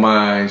they don't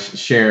mind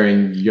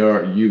sharing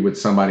you with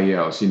somebody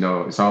else. You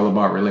know, it's all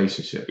about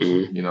relationships.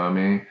 You know what I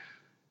mean?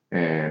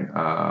 And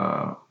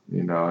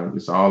you know,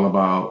 it's all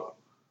about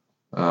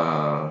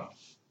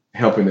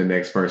helping the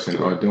next person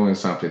or doing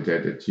something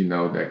that you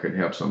know that could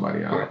help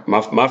somebody out.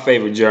 My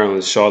favorite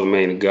journalist,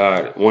 Charlemagne the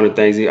God. One of the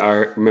things I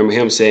remember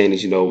him saying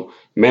is, you know,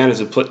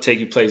 manners will take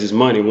you places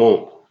money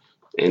won't,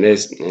 and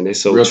that's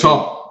so real true.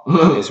 Talk.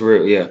 It's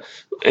real, yeah.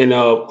 And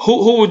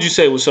who would you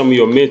say was some of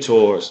your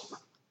mentors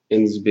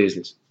in this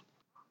business?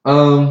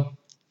 My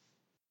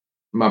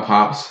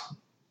pops,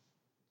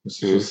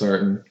 for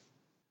certain.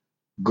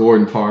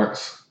 Gordon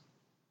Parks.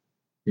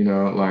 You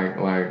know, like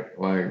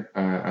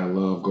I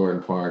love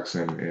Gordon Parks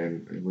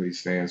and what he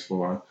stands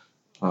for,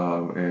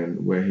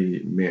 and what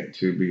he meant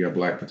to be a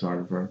Black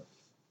photographer.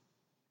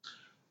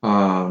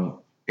 Annie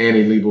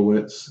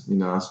Leibovitz, you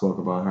know, I spoke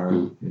about her.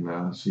 You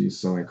know, she's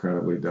so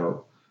incredibly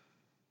dope.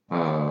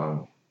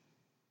 And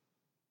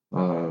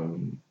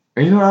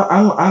you know,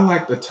 I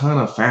liked a ton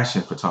of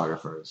fashion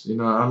photographers. You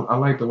know, I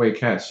like the way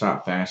cats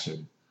shot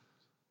fashion.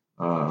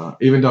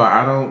 Even though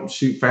I don't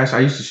shoot fashion, I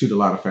used to shoot a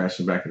lot of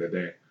fashion back in the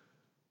day.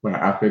 But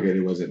I figured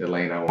it wasn't the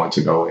lane I want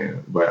to go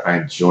in. But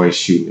I enjoy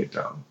shooting it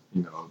though.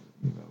 You know,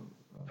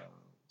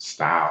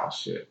 style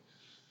shit.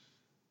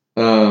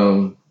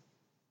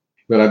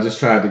 But I just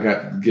tried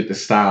to get the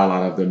style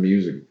out of the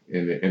music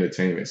and the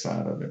entertainment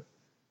side of it.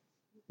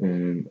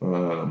 And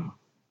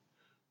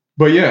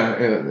But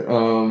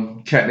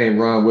yeah, cat named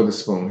Ron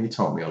Witherspoon. He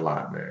taught me a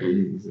lot, man.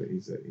 Mm.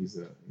 He's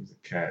a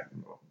cat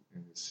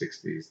in his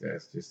 60s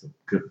that's just a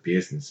good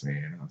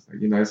businessman. I was like,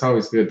 it's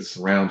always good to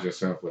surround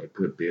yourself with a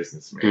good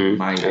businessman, Mm.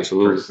 minded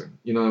Absolutely. person.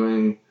 You know what I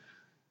mean?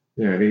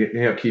 Yeah, they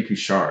help keep you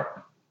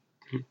sharp.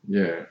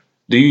 Yeah,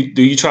 Do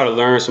you try to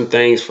learn some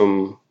things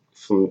from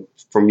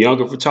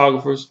younger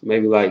photographers?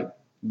 Maybe like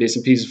bits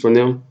and pieces from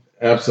them.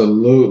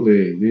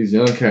 absolutely. These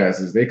young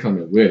cats, they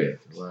coming with it.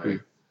 Like,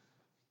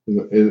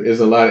 Mm.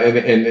 it's a lot, and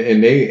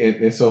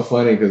it's so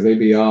funny because they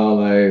be all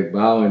like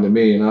bowing to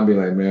me, and I'll be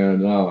like,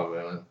 man, no,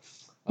 man,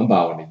 I'm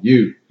bowing to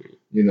you.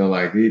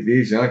 Like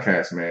these young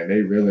cats, man,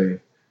 they really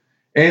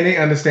and they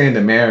understand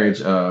the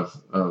marriage of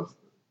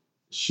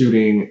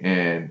shooting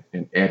and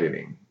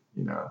editing.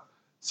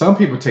 Some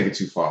people take it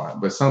too far,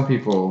 but some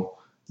people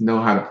know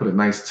how to put a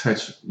nice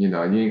touch. You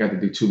ain't got to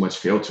do too much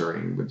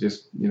filtering, but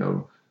just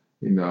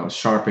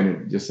sharpen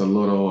it just a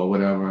little or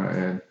whatever,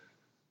 and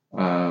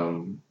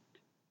um,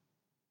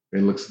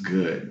 it looks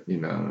good.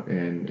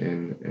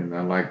 And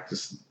I like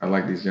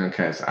these young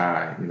cats'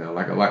 eye.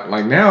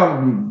 Like now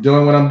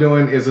doing what I'm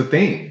doing is a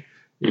thing.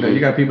 You Mm-hmm.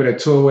 got people that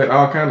tour with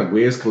all kind of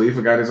Wiz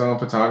Khalifa got his own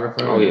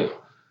photographer, Oh yeah.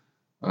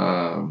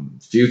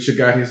 and Future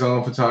got his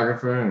own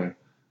photographer,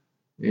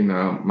 and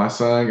my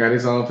son got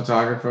his own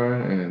photographer,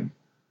 and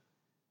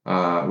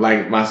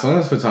like my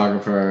son's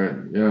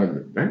photographer,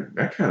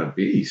 that kind of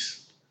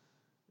beast,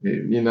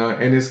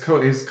 and his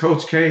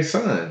Coach K's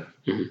son.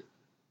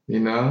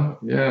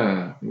 Mm-hmm.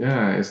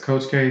 Yeah, it's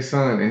Coach K's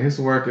son, and his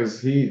work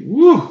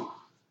woo,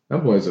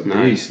 that boy's a beast,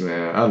 Nice.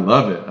 man. I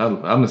love it.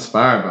 I'm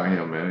inspired by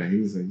him, man.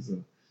 He's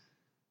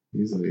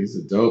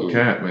a dope Mm.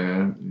 cat,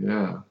 man.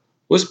 Yeah.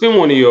 What's been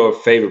one of your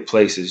favorite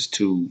places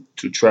to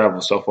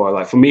travel so far?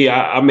 Like for me,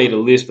 I made a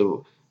list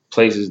of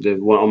places that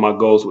were on my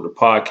goals with the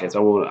podcast.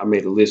 I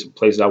made a list of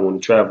places I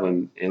want to travel,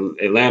 and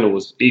Atlanta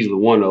was easily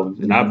one of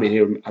them. And I've Hmm. been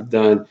here. I've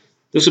done.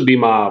 This would be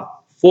my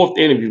fourth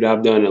interview that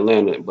I've done in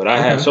Atlanta, but I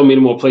have Okay. so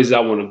many more places I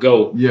want to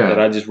go that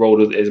Yeah. I just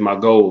wrote as my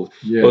goals.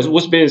 Yeah.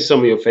 What's been some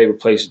of your favorite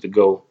places to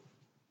go?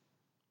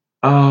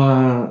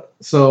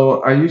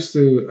 So I used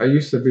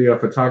to be a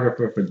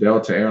photographer for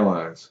Delta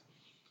Airlines,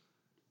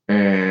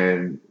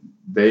 and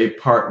they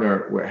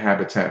partnered with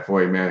Habitat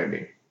for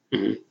Humanity.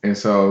 Hmm. And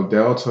so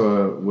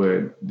Delta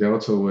would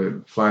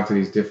fly to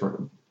these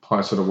different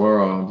parts of the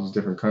world, these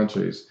different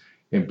countries,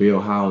 and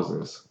build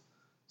houses.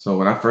 So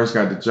when I first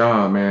got the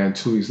job, man,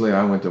 2 weeks later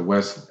I went to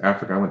West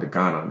Africa. I went to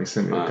Ghana. They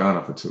sent me to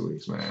Ghana for 2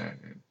 weeks, man.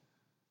 And,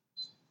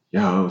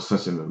 it was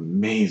such an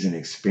amazing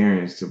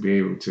experience to be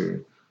able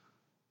to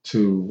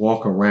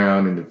walk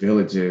around in the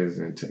villages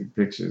and take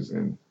pictures,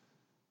 and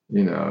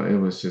it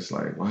was just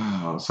like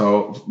wow.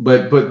 So,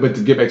 but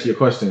to get back to your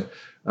question,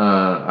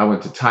 I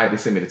went to Thai. They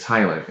sent me to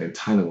Thailand, and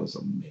Thailand was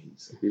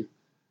amazing.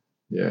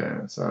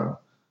 Yeah, so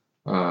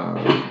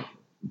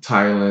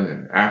Thailand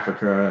and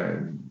Africa,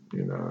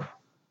 and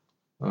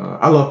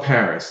I love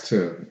Paris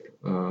too.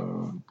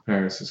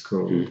 Paris is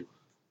cool.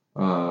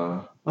 Hmm.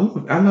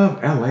 I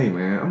love LA,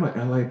 man. I'm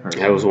an LA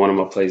That was person. one of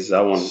my places I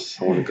want to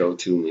Shit, go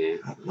to, man.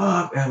 I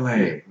love Yeah. LA,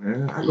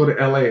 man. I go to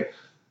LA.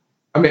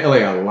 I'm in LA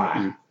a lot,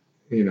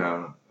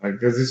 Mm-hmm. like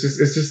because it's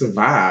just a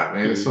vibe,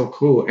 man. It's Mm-hmm. so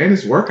cool, and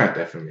it's work out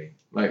there for me.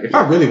 Like if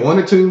I really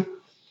wanted to,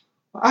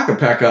 I could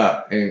pack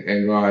up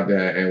and go out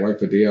there and work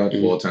for DL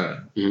full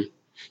time. Mm-hmm.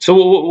 So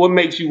what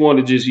makes you want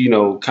to just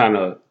kind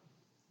of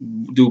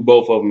do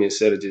both of them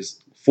instead of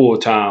just full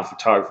time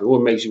photography?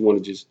 What makes you want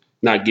to just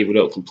not give it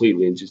up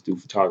completely and just do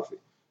photography?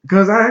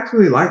 Because I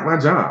actually like my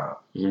job.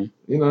 Mm-hmm.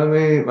 You know what I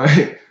mean?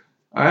 Like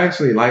I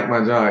actually like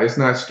my job. It's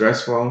not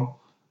stressful.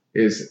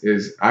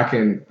 Is I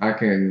can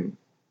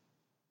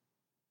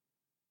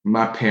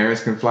my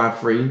parents can fly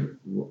free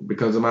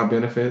because of my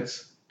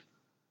benefits.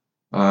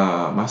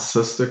 My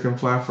sister can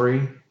fly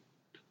free.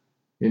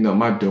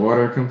 My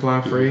daughter can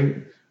fly Mm-hmm. free.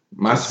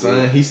 My That's son,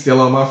 good. he's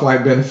still on my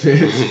flight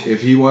benefits.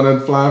 If he want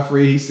to fly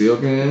free, he still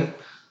can.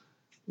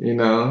 You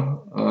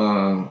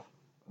know.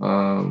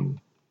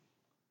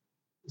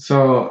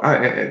 So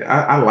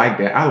I like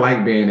that. I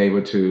like being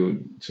able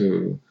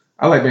to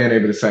I like being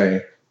able to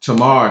say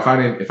tomorrow if I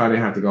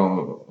didn't have to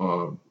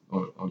go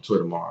on tour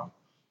tomorrow,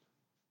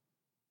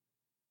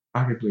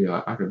 I could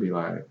be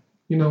like,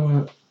 you know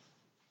what?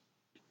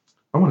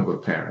 I want to go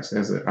to Paris.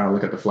 I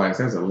look at the flights.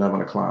 There's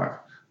 11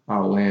 o'clock.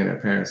 I'll land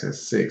at Paris at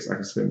 6. I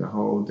can spend the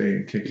whole day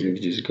and kick You it,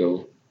 can just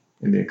go.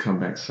 and then come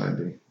back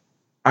Sunday.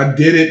 I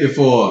did it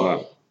before.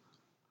 Wow.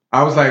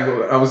 I was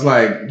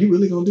like, you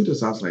really gonna do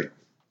this? I was like,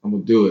 I'm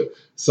gonna do it.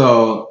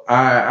 So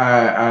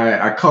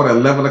I caught at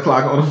 11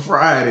 o'clock on a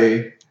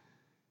Friday.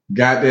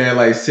 Got there at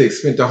like 6.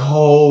 Spent the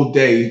whole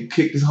day.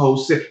 Kicked this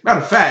whole shit. Matter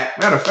of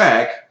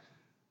fact,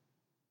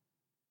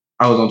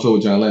 I was on tour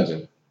with John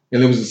Legend,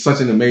 and it was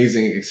such an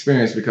amazing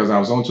experience because I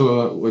was on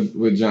tour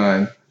with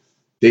John.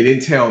 They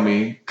didn't tell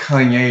me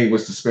Kanye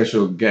was the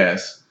special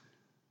guest.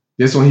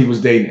 This one he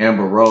was dating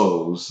Amber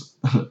Rose.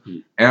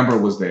 Amber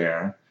was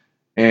there,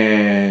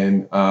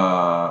 and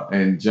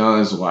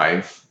John's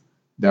wife.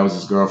 That was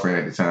his girlfriend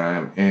at the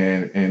time.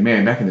 And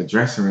man, back in the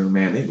dressing room,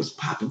 man, they was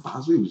popping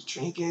bottles. We was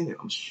drinking and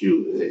I'm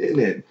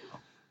shooting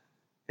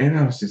and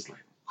I was just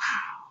like,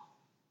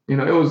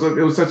 wow.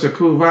 It was such a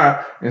cool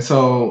vibe. And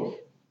so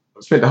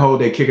I spent the whole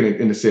day kicking it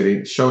in the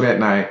city. Show that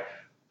night.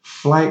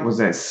 Flight was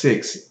at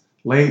 6.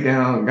 Laid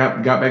down,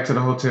 got back to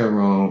the hotel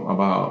room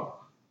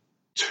about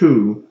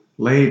 2.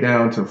 Laid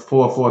down to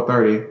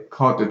 4:30.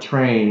 Caught the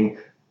train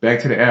back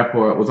to the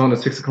airport. Was on at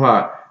 6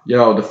 o'clock.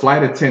 Yo, the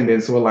flight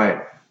attendants were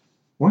like,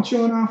 "Weren't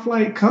you on our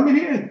flight coming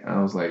in?"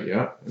 I was like,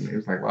 "Yep." And he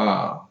was like,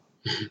 "Wow."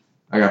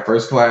 I got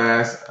first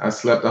class. I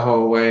slept the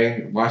whole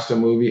way. Watched a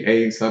movie,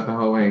 ate, slept the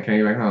whole way, and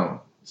came back home.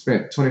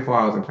 Spent 24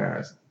 hours in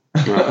Paris.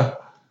 Right.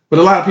 But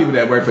a lot of people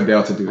that work for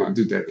Delta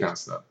do that kind of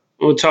stuff.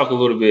 We'll talk a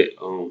little bit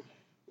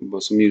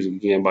about some music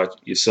again, about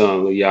your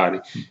son, Lil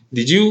Yachty.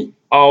 Did you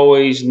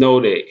always know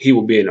that he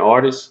would be an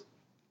artist?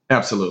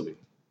 Absolutely.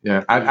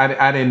 Yeah.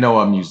 I didn't know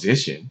a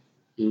musician,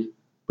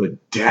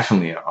 but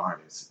definitely an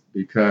artist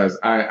because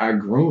I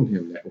groomed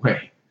him that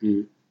way.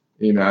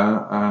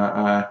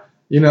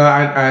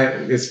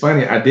 It's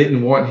funny. I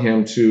didn't want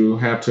him to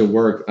have to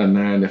work a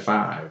 9 to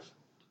 5.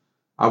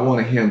 I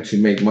wanted him to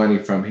make money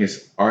from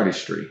his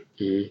artistry.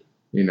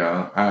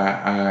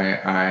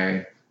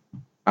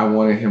 I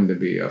wanted him to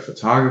be a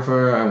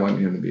photographer. I wanted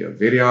him to be a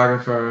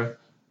videographer.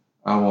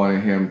 I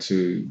wanted him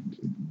to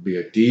be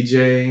a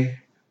DJ.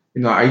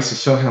 I used to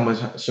show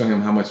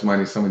him how much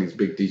money some of these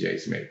big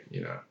DJs make.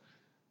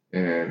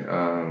 And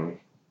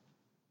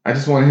I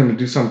just wanted him to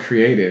do something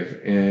creative,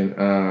 and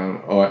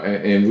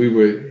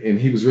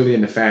he was really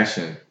into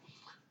fashion.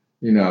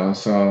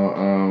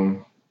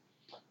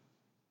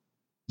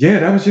 Yeah,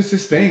 that was just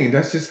his thing.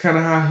 That's just kind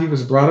of how he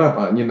was brought up.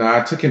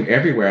 I took him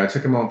everywhere. I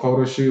took him on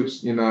photo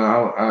shoots.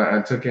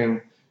 I took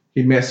him.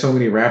 He met so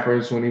many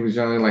rappers when he was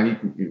young.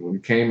 Like when he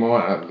came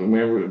on. I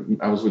remember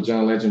I was with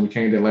John Legend. We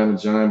came to Atlanta.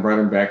 John brought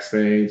him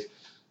backstage.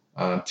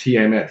 He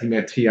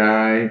met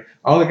T.I.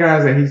 All the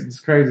guys that he's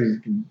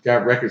crazy. He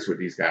got records with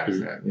these guys.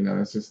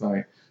 It's just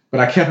like. But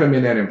I kept him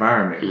in that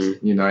environment.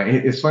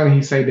 It's funny.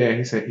 He said, "Dad."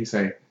 He said,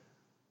 "Dad,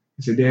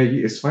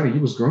 it's funny.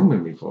 You was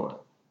grooming me for it."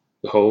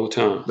 The whole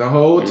time.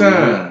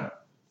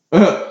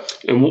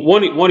 And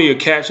one of your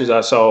captions I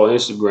saw on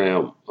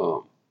Instagram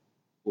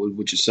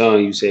with your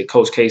son, you said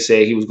Coach K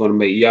said he was going to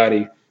make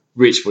Yachty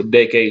rich for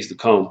decades to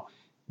come.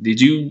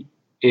 Did you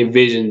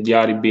envision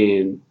Yachty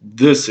being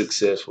this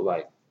successful,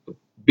 like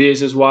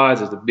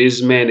business-wise, as the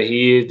businessman that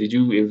he is? Did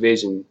you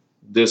envision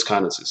this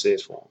kind of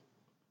success for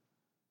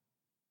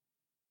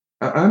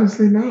him?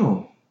 Honestly,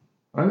 no.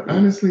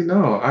 Honestly,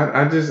 no.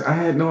 I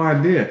had no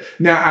idea.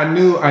 Now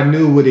I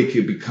knew what it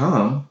could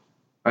become.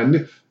 I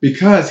knew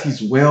because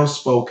he's well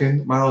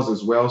spoken. Miles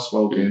is well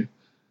spoken.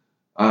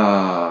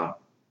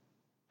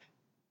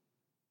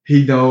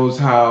 He knows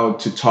how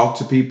to talk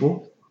to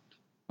people.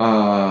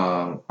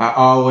 I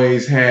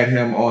always had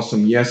him on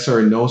some yes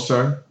sir, no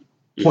sir,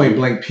 point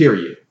blank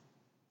period.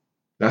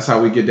 That's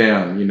how we get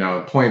down,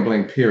 point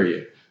blank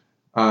period.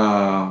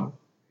 And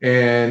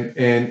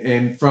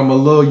from a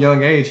little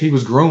young age, he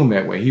was groomed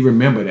that way. He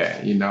remembered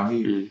that,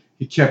 he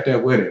kept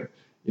that with him.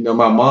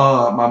 My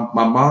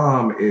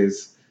mom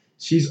is.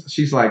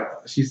 She's like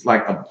a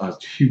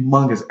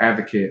humongous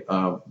advocate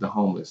of the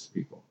homeless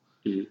people,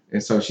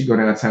 and so she go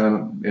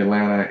downtown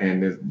Atlanta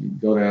and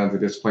go down to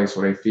this place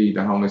where they feed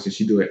the homeless, and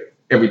she do it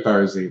every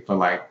Thursday for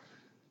like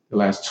the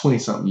last 20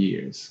 something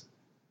years,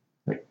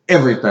 like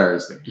every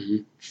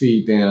Thursday,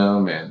 feed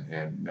them,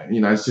 and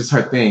it's just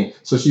her thing.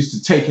 So she used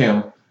to take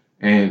him,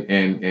 and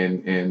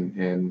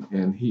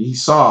he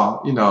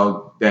saw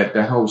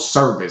that whole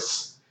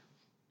service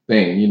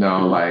thing,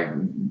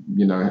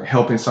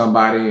 helping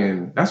somebody,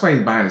 and that's why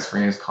he's buying his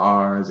friends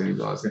cars and he's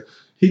all this.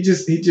 He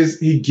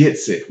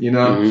gets it,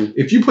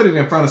 If you put it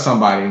in front of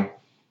somebody,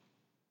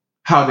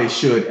 how they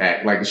should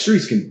act, like the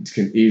streets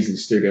can easily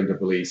steer them to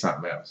believe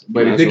something else.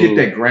 But if they get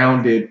that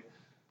grounded,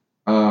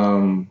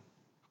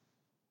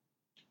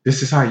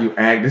 this is how you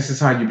act, this is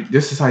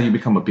how you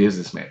become a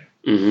businessman.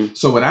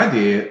 So what I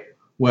did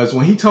was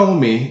when he told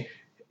me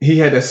he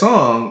had that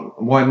song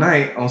one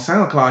night on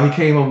SoundCloud. He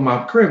came over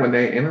my crib one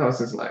day and I was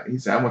just like, he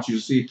said, "I want you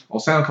to see on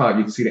SoundCloud,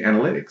 you can see the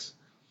analytics."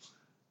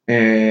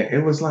 And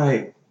it was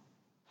like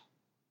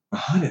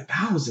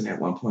 100,000 at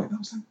one point. I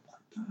was like, what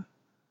the?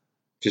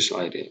 Just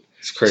like that.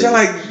 It's crazy.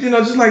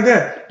 Just like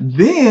that.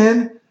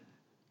 Then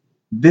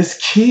this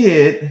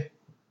kid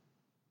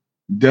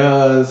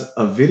does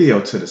a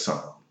video to the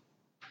song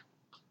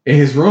in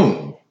his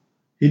room.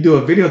 He do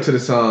a video to the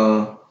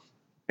song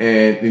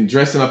and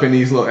dressing up in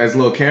these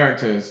little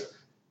characters.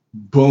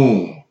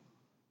 Boom,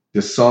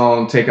 the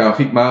song take off.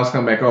 Miles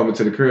come back over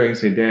to the crib. He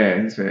said,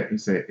 "Dad," he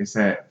said, "it's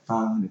at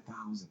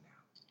 500,000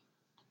 now."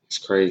 It's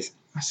crazy.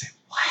 I said,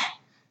 "What?"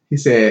 He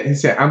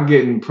said, "I'm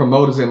getting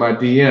promoters in my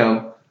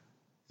DM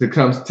to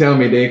come tell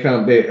me they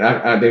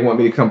want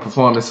me to come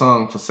perform the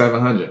song for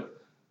 700."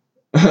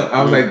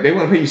 I was like, "They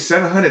want to pay you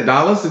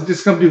 $700 to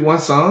just come do one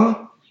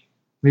song?"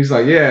 He's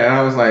like, "Yeah." And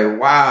I was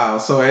like, "Wow."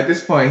 So at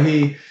this point,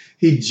 he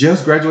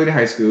just graduated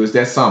high school. It's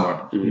that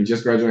summer. He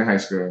just graduated high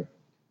school.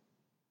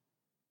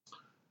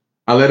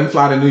 I let him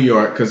fly to New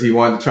York because he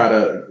wanted to try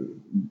to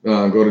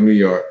go to New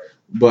York.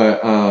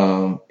 But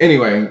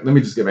anyway, let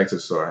me just get back to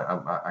the story.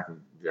 I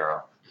can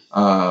veer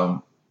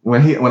off.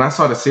 When I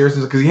saw the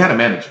seriousness, because he had a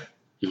manager.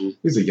 Mm-hmm.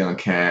 He's a young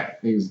cat.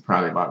 He was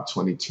probably about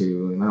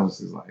 22, and I was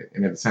just like,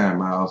 and at the time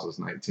Miles was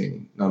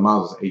 19. No,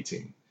 Miles was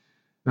 18.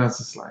 And I was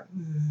just like,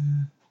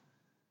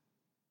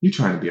 you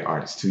trying to be an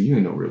artist too? You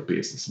ain't no real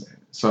businessman.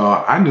 So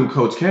I knew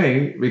Coach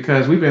K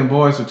because we've been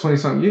boys for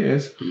 20-something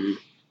years. Mm-hmm.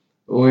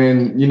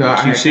 When they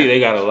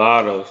got a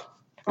lot of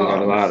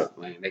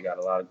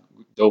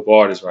dope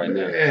artists right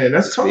now. Yeah,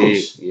 that's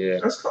Coach. Yeah,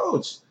 that's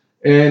Coach.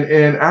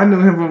 And I knew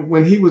him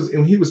when he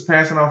was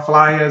passing out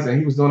flyers and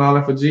he was doing all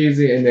that for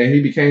Jeezy, and then he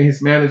became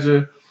his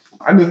manager.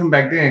 I knew him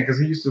back then because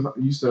he used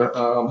to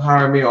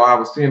hire me, or I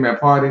would see him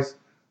at parties.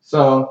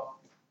 So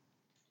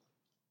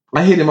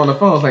I hit him on the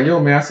phone. I was like, "Yo,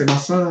 man," I said, my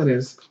son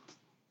is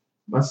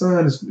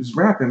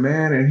rapping,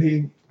 man."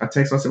 And I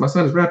text him. I said, "My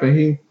son is rapping.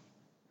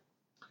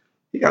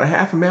 He got a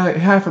half a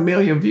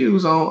million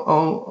views on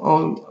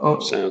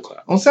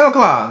SoundCloud. On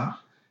SoundCloud."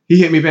 He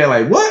hit me back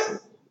like,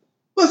 "What?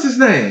 What's his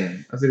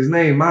name?" I said, "His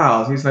name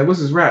Miles." He's like, "What's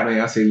his rap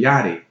name?" I said,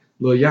 "Yachty,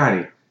 Lil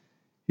Yachty."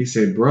 He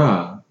said,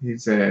 "Bruh," he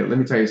said, "let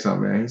me tell you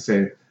something, man." He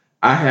said,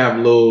 "I have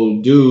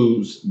little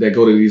dudes that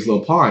go to these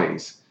little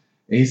parties."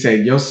 And he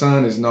said, "Your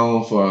son is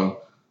known for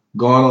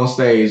going on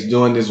stage,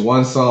 doing this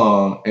one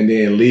song, and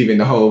then leaving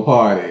the whole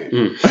party."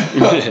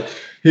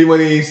 He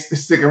wouldn't even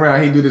stick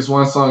around. He'd do this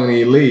one song and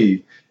he'd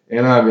leave.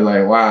 And I'd be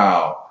like,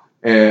 "Wow."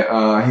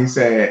 And he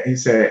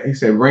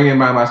said, "Bring him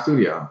by my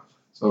studio."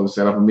 So we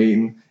set up a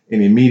meeting,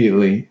 and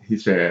immediately he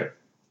said,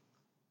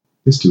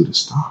 "This dude is a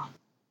star."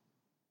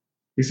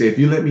 He said, "If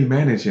you let me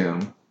manage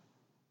him,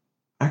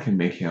 I can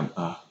make him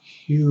a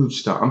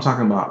huge star." I'm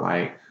talking about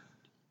like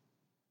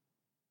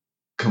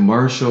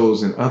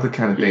commercials and other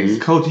kind of things.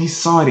 Mm-hmm. Coach, he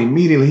saw it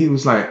immediately. He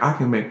was like, "I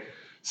can make."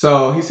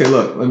 So he said,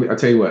 "Look, I'll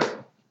tell you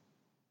what.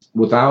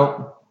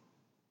 Without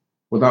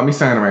me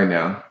signing right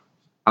now,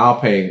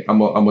 I'll pay. I'm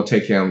gonna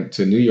take him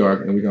to New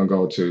York, and we're gonna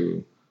go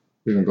to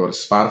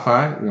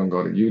Spotify. We're gonna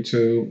go to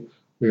YouTube.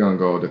 We're gonna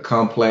go to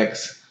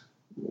Complex.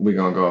 We're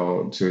gonna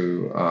go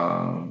to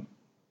I'm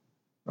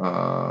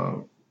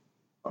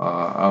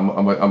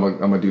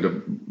gonna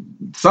do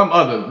some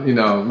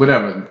other,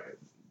 whatever,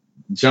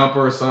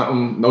 Jumper or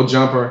something. No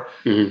Jumper.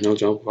 Mm-hmm. No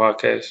Jumper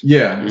podcast.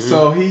 Yeah. Mm-hmm.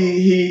 So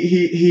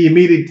he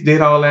immediately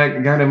did all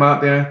that, got him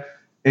out there,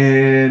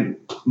 and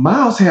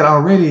Miles had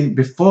already,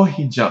 before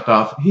he jumped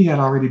off, he had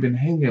already been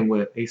hanging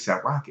with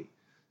A$AP Rocky.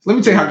 So let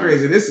me tell you how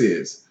crazy this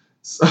is.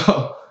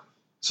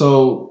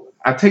 So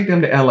I take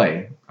them to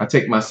LA. I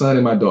take my son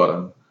and my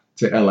daughter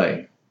to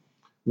LA.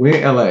 We're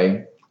in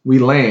LA. We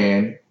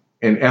land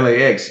in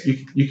LAX.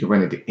 You can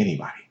run into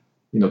anybody.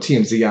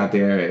 TMZ out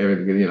there,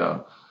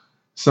 everything.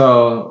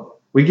 So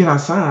we get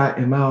outside,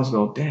 and Miles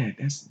go, "Dad,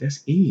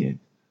 that's Ian."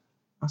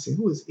 I said,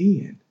 "Who is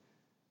Ian?"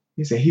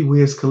 He said, "He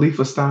wears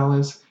Khalifa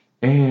stylist,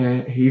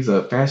 and he's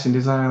a fashion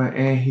designer,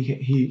 and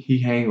he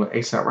hang with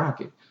A$AP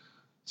Rocky."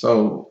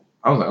 So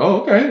I was like,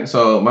 "Oh, okay."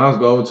 So Miles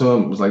go over to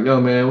him, was like,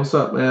 "Yo, man, what's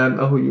up, man? I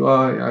know who you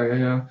are."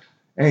 Yeah.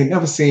 I ain't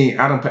never seen.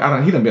 I don't.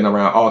 He done been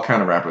around all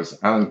kind of rappers.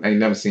 I ain't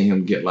never seen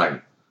him get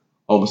like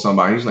over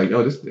somebody. He's like,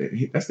 "Yo, that's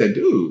that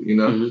dude,"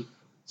 Mm-hmm.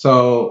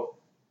 So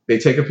they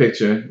take a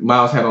picture.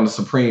 Miles had on the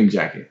Supreme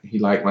jacket. He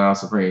liked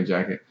Miles' Supreme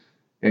jacket,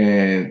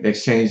 and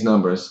exchange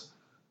numbers.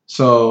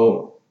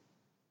 So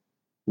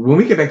when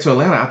we get back to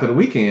Atlanta after the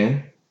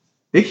weekend,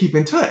 they keep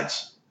in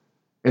touch.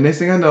 And next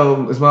thing I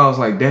know, is Miles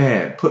like,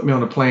 "Dad, put me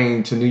on a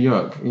plane to New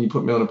York." And you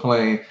put me on a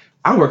plane.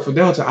 I work for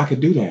Delta. I could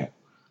do that.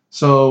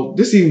 So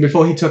this even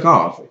before he took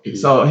off. Mm-hmm.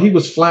 So he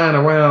was flying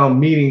around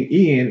meeting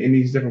Ian in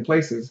these different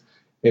places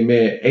and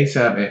met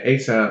A$AP, and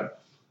A$AP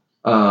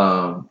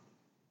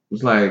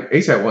was like,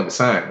 A$AP wanted to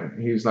sign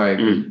him. He was like,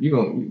 "You're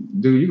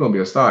gonna be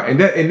a star." And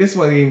this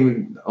wasn't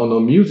even on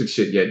no music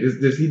shit yet.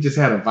 This he just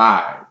had a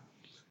vibe.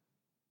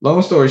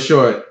 Long story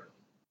short,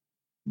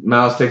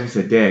 Miles texted me and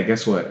said, "Dad,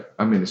 guess what?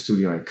 I'm in the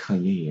studio and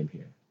Kanye in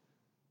here."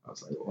 I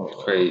was like, "Oh,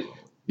 crazy."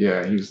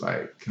 Yeah, he was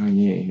like,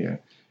 "Kanye in here."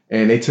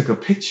 And they took a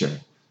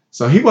picture.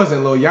 So he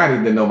wasn't Lil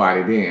Yachty to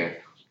nobody then.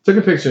 Took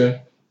a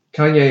picture.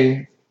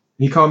 Kanye,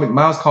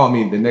 Miles called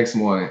me the next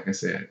morning and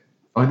said,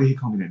 or did he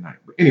call me that night?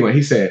 But anyway,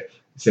 he said,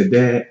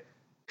 "Dad,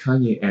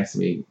 Kanye asked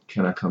me,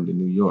 can I come to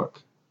New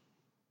York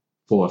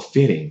for a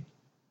fitting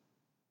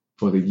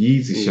for the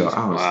Yeezy show?"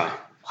 I was like,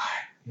 "What?"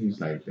 He was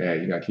like,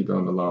 "Dad, you gotta keep it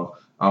on the low.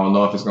 I don't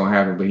know if it's gonna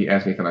happen," but he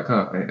asked me, "Can I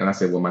come?" And I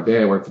said, "Well, my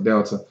dad worked for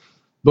Delta."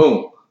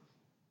 Boom.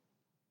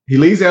 He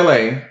leaves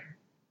LA,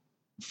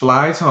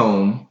 flies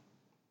home,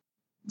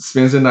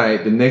 spends the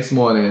night. The next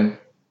morning,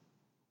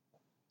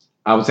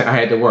 I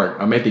had to work.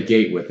 I'm at the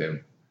gate with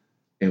him,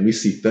 and we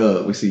see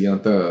Young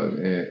Thug,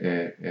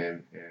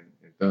 and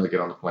Thug get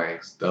on the plane.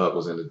 Thug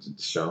was in the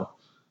show,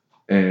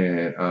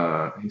 and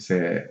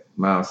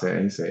Miles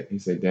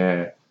said,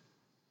 "Dad,"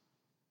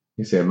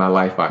 he said, "my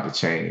life about to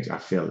change. I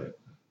feel it."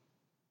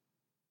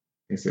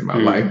 He said, "My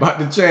life about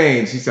to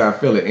change." He said, "I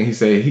feel it." And he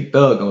said,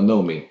 Thug gonna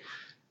know me.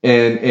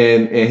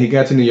 And he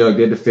got to New York,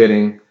 did the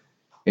fitting,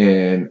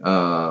 and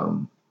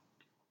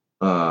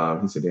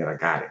He said, "Dad, I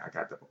got it.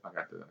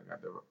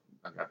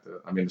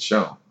 I'm in the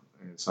show."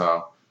 And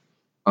so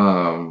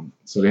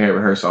they had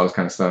rehearsed all this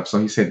kind of stuff. So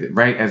he said that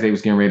right as they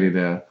was getting ready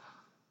to,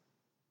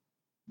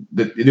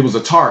 there was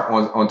a tarp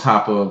on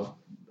top of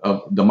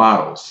the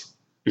models.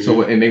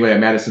 So and they were at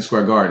Madison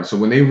Square Garden. So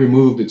when they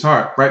removed the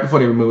tarp, right before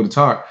they removed the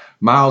tarp,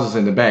 Miles is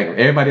in the back.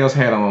 Everybody else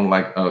had on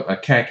like a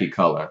khaki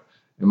color,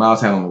 and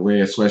Miles had on a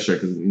red sweatshirt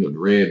because the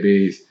red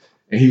beads,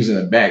 and he was in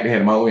the back. They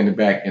had him all the way in the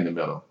back, in the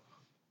middle.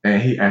 And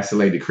he asked the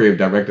lady, the crib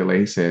director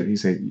lady, he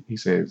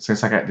said,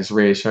 since I got this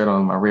red shirt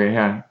on, my red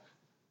hair,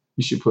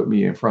 you should put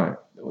me in front,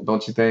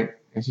 don't you think?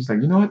 And she's like,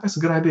 you know what, that's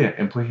a good idea,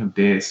 and put him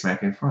dead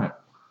smack in front.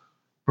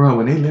 Bro,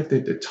 when they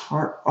lifted the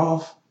tarp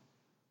off,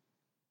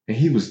 and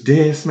he was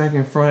dead smack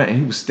in front, and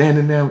he was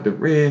standing there with the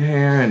red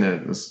hair and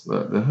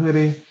the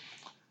hoodie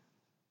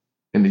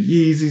and the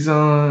Yeezys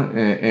on,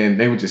 and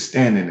they were just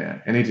standing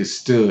there, and they just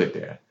stood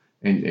there,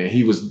 and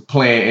he was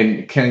playing,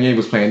 and Kanye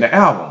was playing the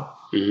album.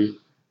 Mm-hmm.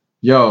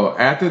 Yo,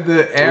 after was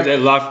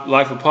that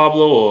Life of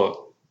Pablo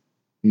or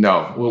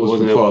no? What was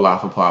before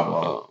Life of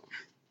Pablo?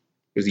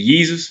 Was it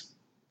Yeezus?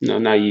 No,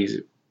 not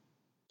Yeezus.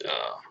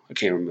 I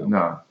can't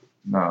remember.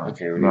 No, I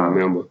can't really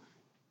remember.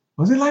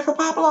 Was it Life of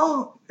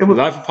Pablo?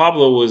 Life of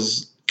Pablo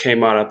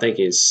came out, I think,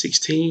 in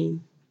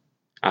 2016.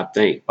 I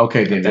think.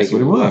 Okay, then that's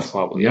what it was.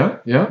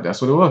 Yeah, that's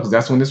what it was. Because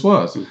that's when this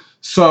was. Mm-hmm.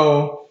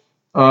 So,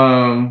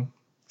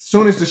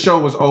 soon as the show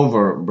was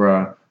over,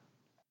 bruh,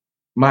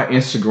 my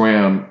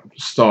Instagram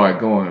started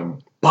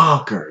going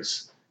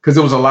bonkers because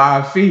it was a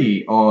live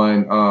feed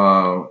on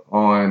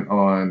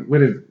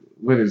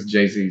what is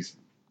Jay-Z's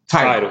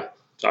Tidal.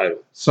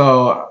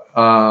 So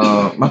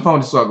my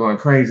phone just started going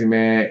crazy,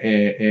 man,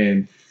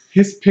 and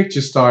his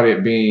picture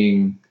started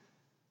being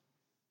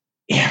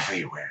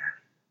everywhere.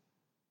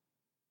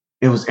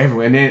 It was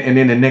everywhere, and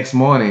then the next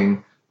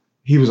morning,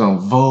 he was on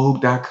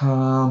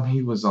Vogue.com.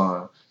 He was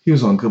on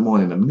Good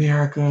Morning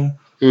America.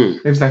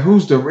 It was like,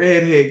 who's the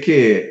redhead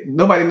kid?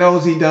 Nobody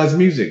knows he does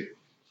music.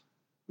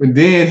 And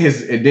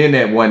then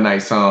that One Night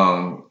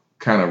song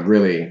kind of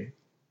really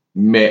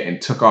met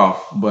and took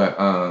off. But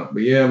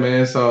yeah,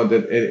 man. So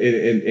that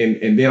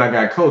and then I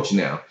got Coach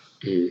now.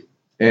 Mm.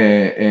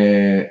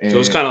 And so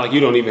it's kind of like you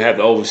don't even have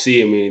to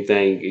oversee him or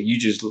anything. You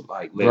just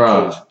like let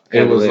Coach.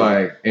 It was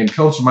like, and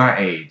Coach my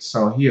age,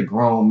 so he a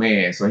grown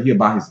man, so he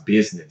about his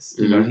business.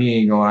 You know, he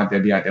ain't gonna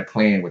be out there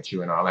playing with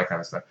you and all that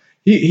kind of stuff.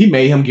 He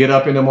made him get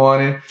up in the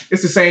morning.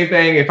 It's the same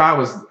thing if I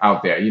was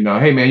out there. You know,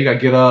 hey man, you gotta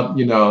get up.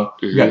 You know,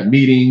 you got a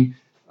meeting,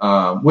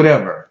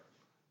 whatever.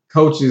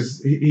 Coach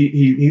is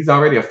he's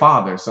already a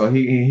father, so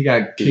he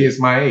got kids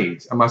my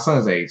age, my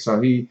son's age,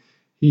 so he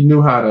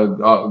knew how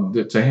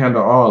to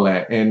handle all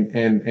that.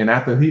 And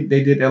after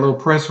they did that little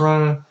press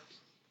run.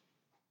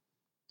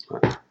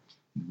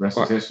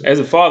 As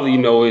a father, you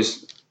know,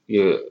 it's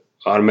your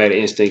automatic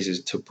instincts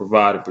is to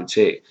provide and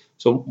protect.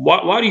 So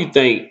why do you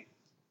think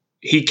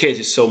he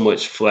catches so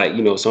much flack?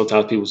 You know,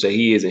 sometimes people say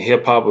he is in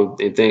hip hop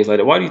and things like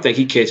that. Why do you think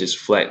he catches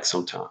flack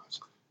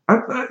sometimes?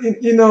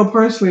 You know,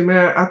 personally,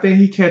 man, I think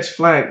he catch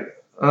flack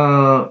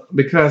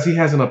because he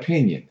has an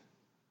opinion.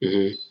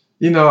 Mm-hmm.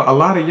 You know, a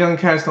lot of young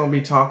cats don't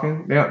be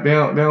talking. They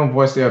don't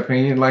voice their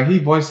opinion. Like he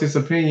voiced his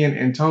opinion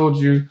and told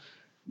you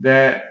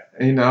that,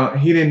 you know,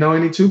 he didn't know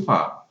any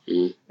Tupac.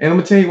 Mm-hmm. And I'm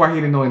gonna tell you why he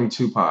didn't know any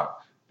Tupac.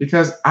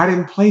 Because I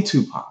didn't play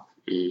Tupac.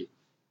 Mm-hmm.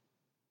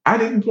 I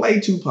didn't play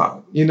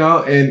Tupac, you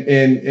know,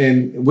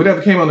 and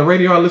whatever came on the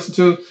radio I listened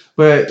to.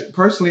 But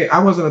personally, I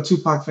wasn't a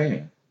Tupac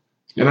fan.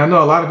 And I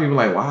know a lot of people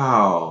are like,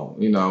 wow,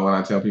 you know, when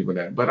I tell people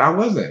that. But I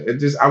wasn't.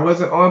 I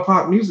wasn't on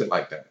pop music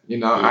like that. You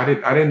know, I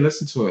didn't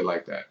listen to it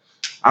like that.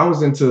 I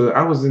was into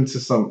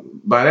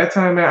some, by that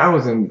time, man,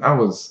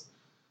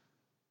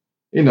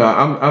 you know,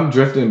 I'm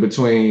drifting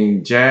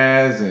between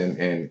jazz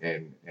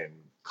and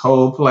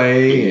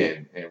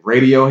Coldplay and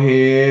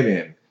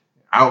Radiohead and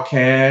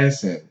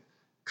Outkast and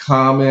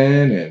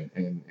Common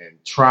and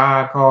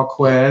Tribe Called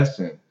Quest,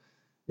 and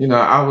you know,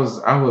 I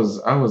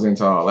was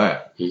into all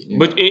that.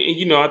 But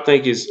you know, I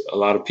think it's a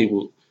lot of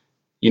people.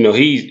 You know,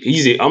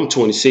 I'm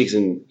 26,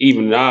 and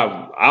even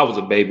I was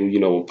a baby. You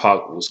know, when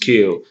Pac was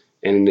killed,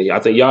 and I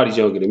think Yachty's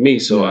younger than me.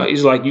 So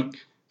it's like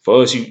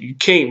for us, you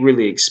can't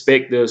really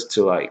expect us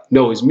to like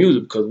know his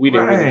music because we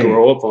didn't really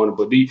grow up on it.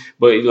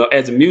 But you know,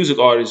 as a music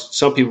artist,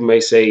 some people may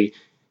say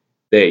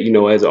that, you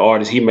know, as an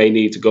artist, he may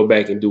need to go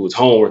back and do his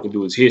homework and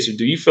do his history.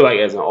 Do you feel like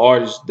as an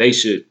artist, they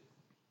should,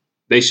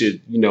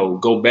 you know,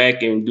 go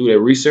back and do their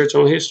research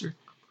on history?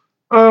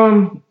 You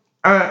know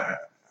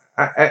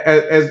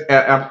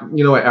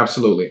what?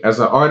 Absolutely. As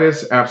an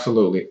artist,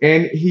 absolutely.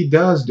 And he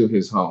does do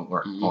his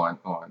homework on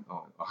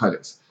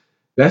artists.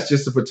 That's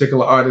just a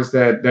particular artist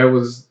that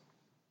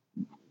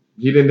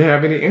he didn't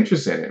have any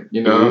interest in him.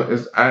 You know,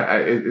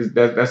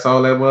 that's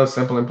all that was,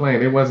 simple and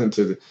plain. It wasn't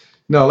to the,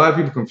 no, a lot of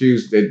people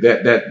confused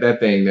that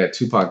thing, that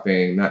Tupac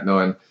thing, not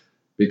knowing,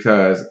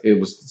 because it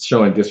was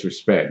showing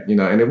disrespect, you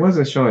know, and it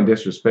wasn't showing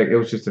disrespect. It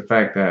was just the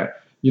fact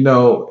that, you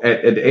know,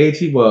 at the age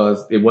he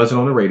was, it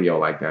wasn't on the radio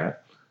like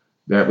that.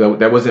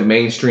 That wasn't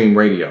mainstream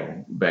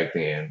radio back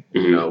then.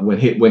 Mhm. You know,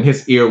 when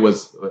his ear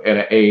was at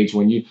an age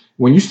when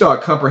you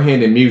start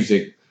comprehending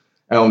music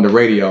on the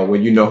radio,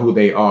 when you know who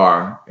they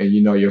are and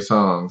you know your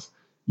songs.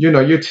 You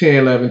know, you're 10,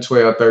 11,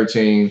 12,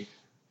 13.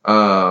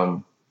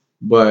 But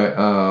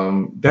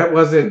that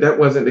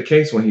wasn't the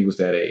case when he was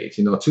that age.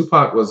 You know,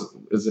 Tupac was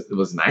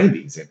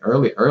 90s and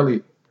early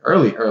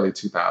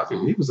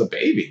 2000s. He was a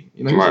baby.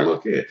 You know, he was a Right.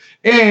 little kid,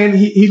 and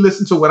he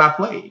listened to what I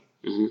played.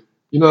 Mhm.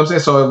 You know what I'm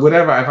saying? So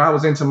whatever, if I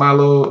was into my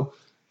little,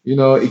 you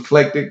know,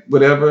 eclectic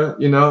whatever,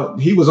 you know,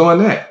 he was on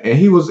that, and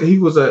he was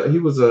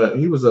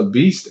a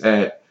beast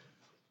at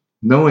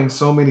knowing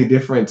so many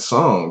different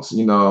songs.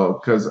 You know,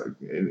 because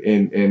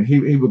and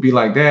he would be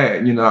like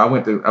that. You know, I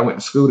went to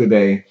school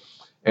today,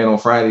 and on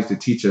Fridays the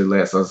teacher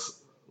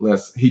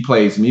he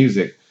plays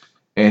music,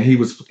 and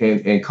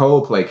and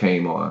Coldplay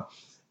came on,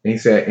 and he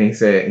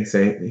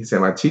said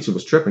my teacher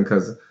was tripping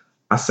because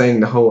I sang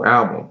the whole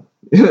album.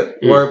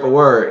 Word for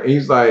word. And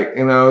he's like,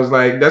 and I was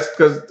like, that's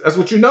because that's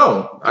what you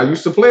know. I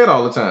used to play it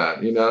all the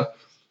time, you know.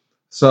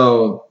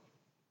 So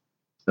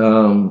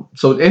and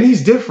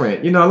he's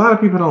different. You know, a lot of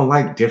people don't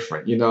like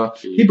different. You know,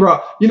 he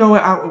brought. You know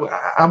what?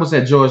 I was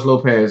at George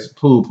Lopez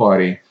pool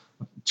party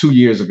 2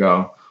 years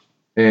ago,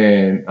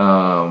 and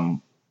no,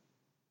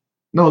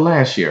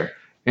 last year,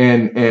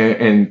 and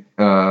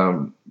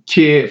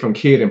Kid from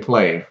Kid and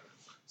Play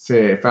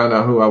found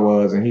out who I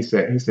was, and he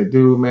said,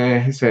 dude,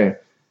 man, he said,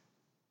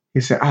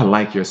 I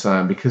like your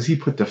son because he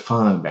put the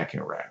fun back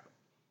in rap.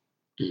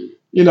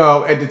 You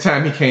know, at the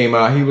time he came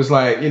out, he was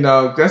like, you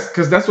know,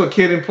 that's what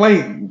Kid and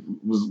Play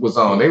was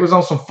on. They was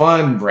on some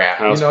fun rap,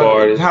 House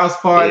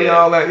party,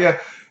 all that, yeah.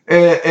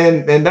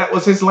 And that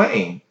was his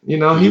lane. You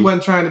know, he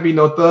wasn't trying to be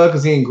no thug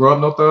because he didn't grow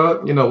up no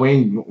thug. You know, we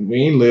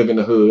ain't live in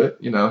the hood.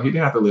 You know, he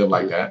didn't have to live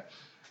like that.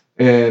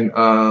 And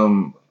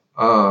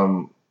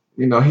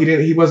you know,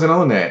 he wasn't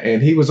on that,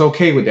 and he was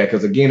okay with that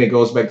because again, it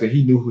goes back to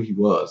he knew who he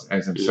was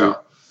as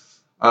himself.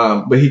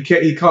 But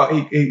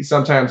he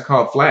sometimes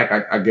caught flack,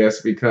 I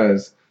guess,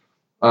 because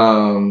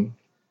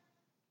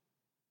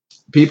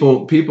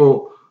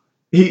people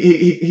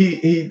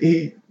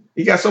he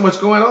got so much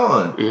going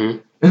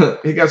on.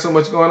 He got so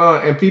much going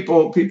on, and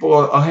people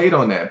hate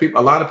on that.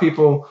 A lot of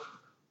people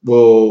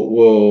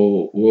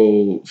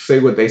will say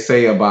what they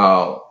say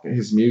about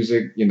his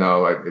music. You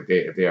know, like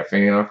if they're a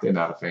fan or if they're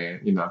not a fan.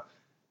 You know,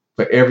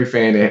 but every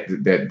fan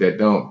that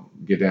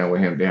don't get down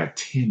with him, there are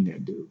 10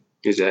 that do.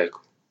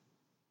 Exactly.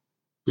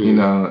 You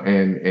know,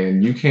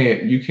 and you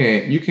can't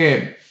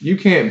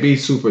be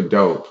super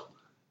dope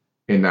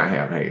and not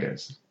have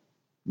haters.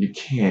 You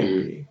can't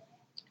be.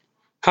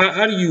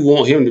 How do you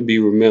want him to be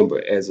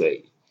remembered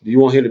do you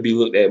want him to be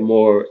looked at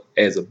more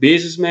as a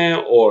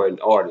businessman or an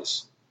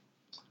artist?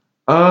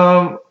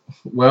 Well,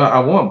 I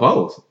want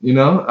both. You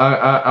know,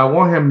 I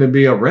want him to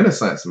be a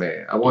Renaissance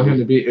man. I want him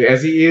to be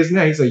as he is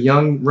now. He's a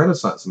young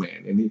Renaissance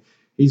man, and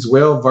he's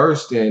well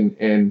versed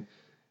in.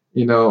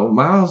 You know,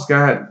 Miles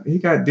got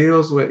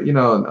deals with, you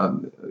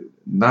know,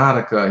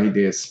 Nautica. He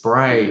did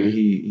Sprite.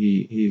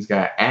 He's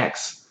got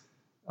Axe.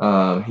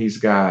 He's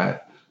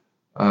got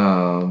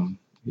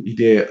he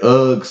did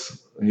Uggs.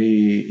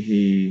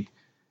 He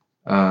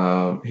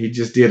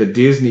just did a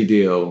Disney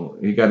deal.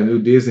 He got a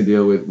new Disney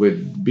deal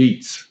with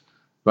Beats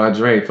by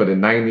Dre for the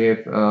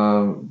 90th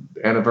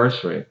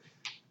anniversary.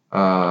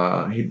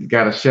 He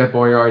got a Chef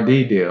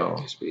Boyardee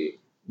deal.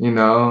 You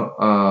know,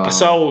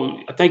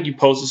 I think you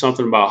posted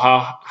something about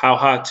how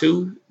high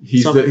 2.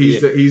 He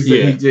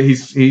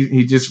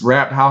just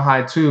rapped How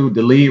High 2,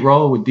 the lead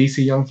role with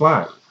DC Young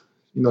Fly.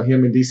 You know,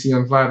 him and DC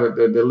Young Fly,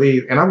 the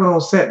lead. And I went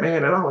on set,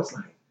 man, and I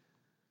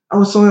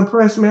was so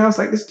impressed, man. I was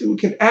like, this dude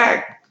can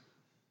act.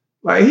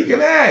 Like, he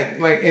can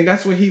act. Like, and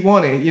that's what he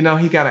wanted. You know,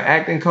 he got an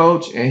acting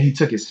coach and he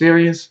took it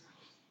serious.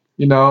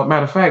 You know,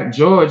 matter of fact,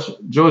 George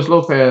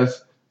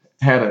Lopez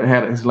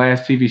had his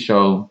last TV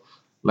show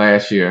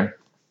last year.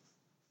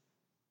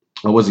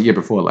 Or was it the year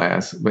before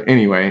last? But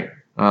anyway,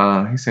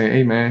 he said,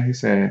 "Hey man," he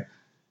said,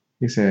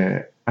 I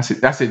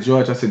said,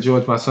 George,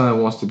 my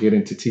son wants to get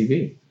into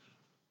TV."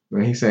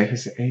 And he said,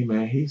 "Hey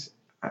man,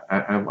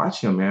 I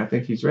watch him, man. I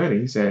think he's ready."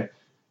 He says,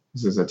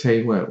 "I tell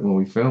you what, when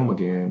we film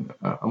again,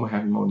 I'm gonna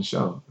have him on the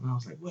show." And I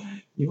was like, "What?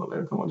 You gonna let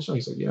him come on the show?" He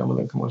said, "Yeah, I'm gonna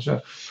let him come on the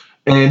show."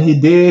 And he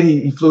did.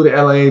 He flew to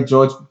LA.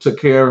 George took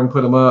care of him,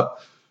 put him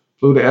up.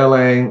 Flew to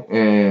LA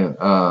and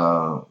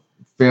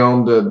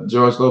filmed the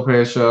George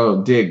Lopez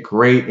show. Did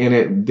great in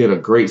it. Did a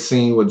great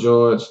scene with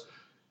George.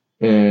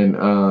 And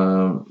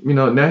you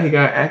know, now he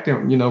got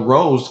acting, you know,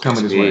 roles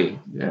coming his way.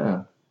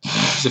 Yeah.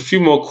 Just a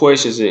few more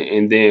questions,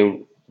 and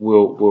then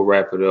we'll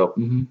wrap it up.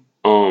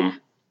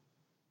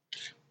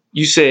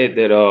 You said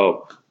that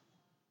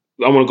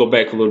I want to go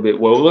back a little bit.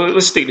 Well,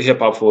 let's stick to hip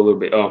hop for a little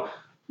bit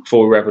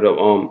before we wrap it up.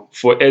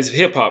 For as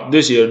hip hop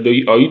this year, do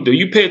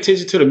you pay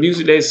attention to the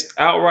music that's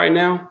out right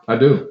now? I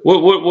do.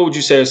 What would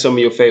you say are some of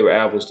your favorite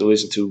albums to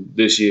listen to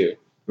this year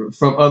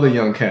from other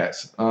young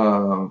cats?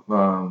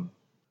 I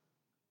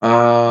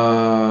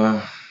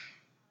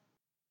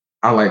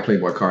like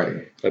Playboi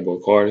Carti.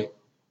 Playboi Carti.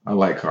 I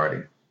like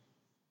Carti.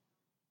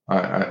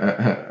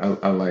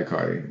 I like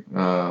Cardi.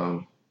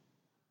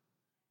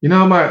 You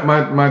know,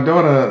 my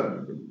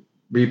daughter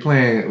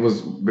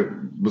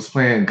was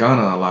playing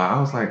Gunna a lot. I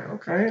was like,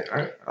 okay,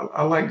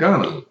 I like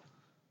Gunna.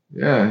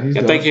 Yeah, he's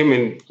I dope. think him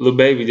and Lil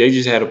Baby, they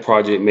just had a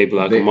project maybe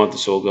like a month or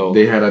so ago.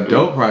 They had a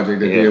dope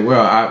project that did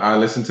well. I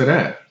listened to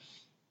that.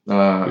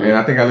 And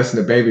I think I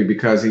listened to Baby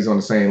because he's on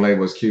the same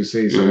label as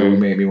QC, so that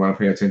made me want to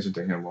pay attention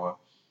to him more.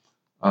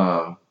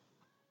 And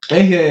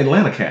he had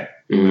Atlanta Cat,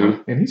 you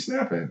know, and he's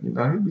snapping, you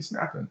know, he be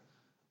snapping.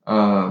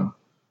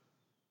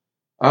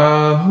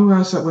 Who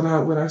else would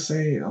I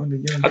say on the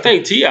young? I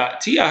think T.I.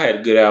 had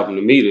a good album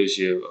to me this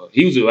year.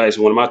 He was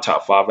actually one of my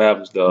top 5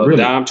 albums. The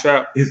Dime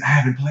Trap. I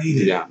haven't played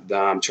it. Yeah,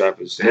 Dime Trap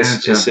is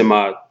it's in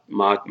my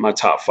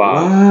top 5.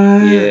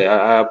 What?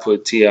 Yeah, I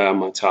put T.I. in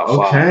my top 5.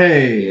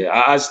 Okay.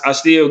 Yeah, I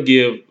still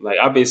give, like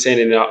I've been saying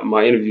it in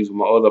my interviews with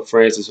my other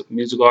friends as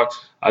music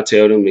artists. I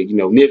tell them that, you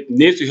know,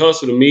 Nipsey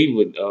Hussle to me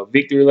with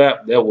Victory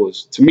Lap, that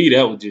was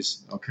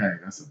just okay.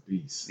 That's a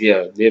beast.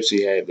 Yeah,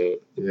 Nipsey had the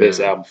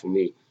best album for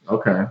me.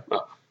 Okay.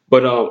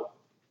 But a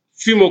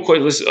few more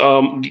questions.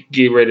 Let's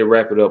get ready to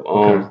wrap it up.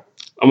 Okay.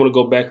 I'm gonna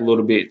go back a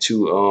little bit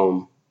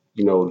to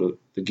you know,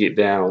 the Get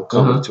Down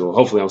comedy tour.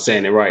 Hopefully I'm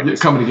saying it right. Yeah,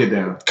 Comedy Get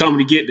Down.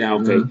 Comedy Get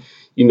Down. Okay.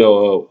 You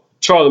know,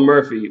 Charlie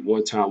Murphy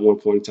one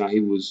point in time, he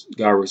was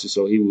God rest his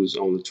soul. He was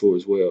on the tour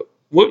as well.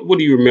 What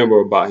do you remember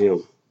about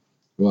him?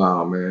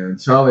 Wow, man,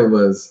 Charlie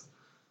was.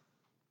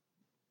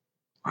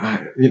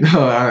 I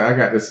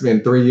got to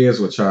spend 3 years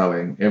with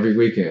Charlie every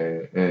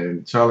weekend,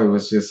 and Charlie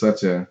was just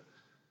such a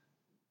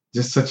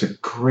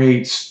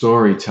great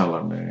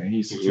storyteller, man. He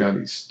used to tell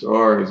these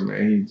stories,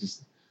 man.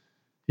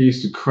 He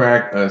used to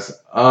crack us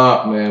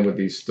up, man, with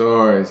these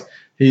stories.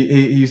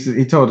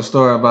 He told a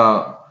story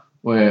about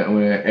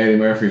when Eddie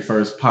Murphy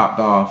first popped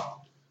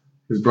off,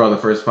 his brother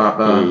first popped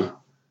off,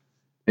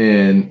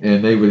 and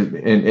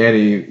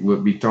Eddie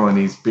would be throwing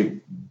these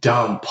big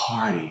dumb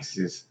parties,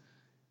 just,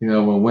 you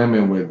know, when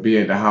women would be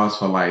at the house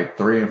for like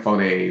 3 and 4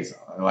 days,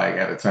 like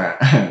at a time,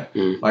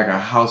 like a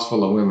house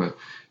full of women.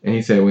 And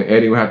he said when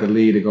Eddie would have to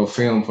leave to go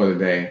film for the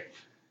day,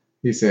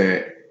 he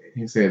said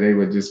they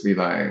would just be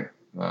like,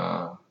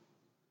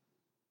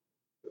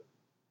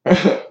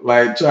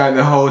 like trying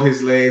to hold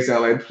his legs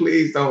out, like,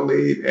 please don't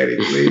leave, Eddie,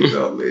 please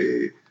don't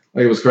leave.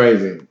 Like, it was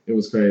crazy.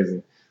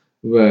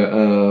 But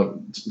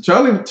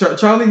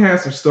Charlie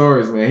has some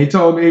stories, man. He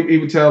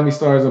would tell me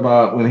stories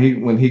about when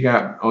he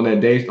got on the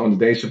Dave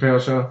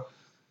Chappelle show.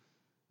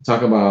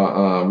 Talk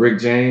about Rick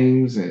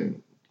James,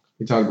 and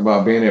he talked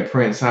about being at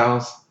Prince's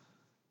house.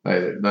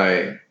 Like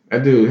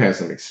that dude had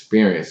some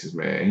experiences,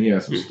 man. He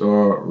had some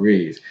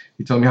stories.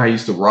 He told me how he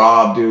used to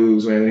rob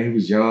dudes, man, when he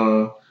was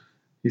young.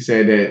 He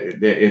said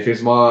that if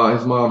his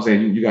mom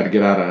said you got to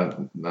get out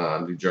of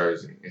New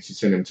Jersey, and she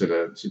sent him to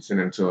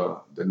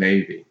the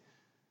Navy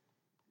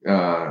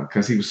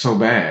because he was so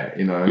bad.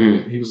 You know,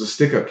 he was a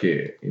stick-up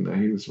kid. You know,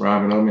 he was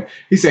robbing on me.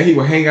 He said he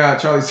would hang out.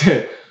 Charlie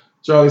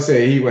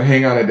said he would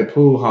hang out at the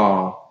pool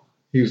hall.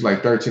 He was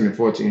like 13 and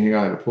 14, hang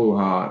out at the pool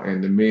hall,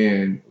 and the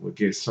men would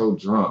get so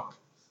drunk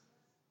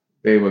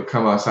they would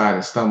come outside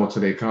and stumble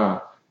to their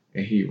car,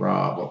 and he'd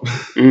rob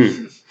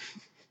them.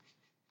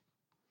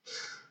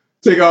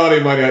 Take all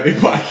their money out their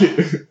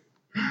pocket.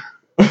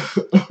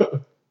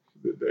 The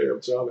damn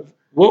Charlie.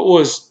 What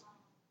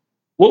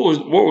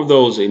were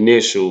those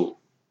initial,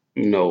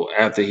 you know,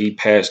 after he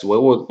passed away?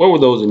 What were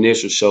those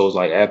initial shows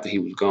like after he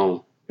was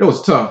gone? It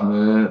was tough,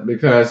 man,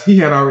 because he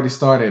had already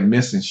started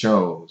missing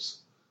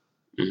shows.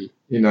 You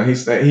know,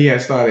 he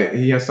had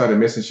started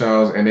missing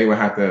shows, and they would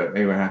have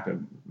to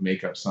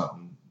make up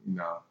something, you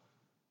know,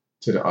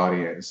 to the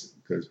audience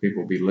because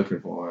people would be looking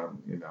for him,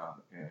 you know,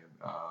 and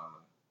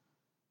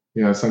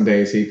you know, some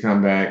days he'd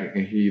come back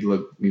and he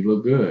looked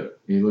good.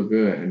 He looked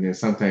good. And then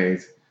some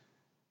days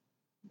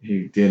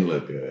he didn't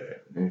look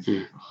good. And he's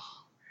like,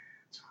 oh,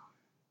 man,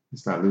 he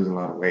started losing a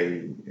lot of weight,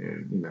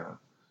 and, you know.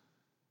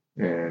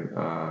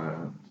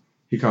 And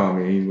he called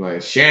me. He's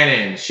like,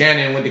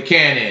 Shannon with the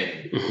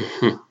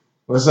cannon.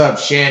 What's up,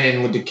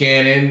 Shannon with the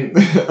cannon?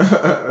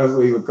 That's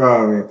what he would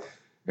call me.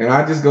 And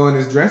I just go in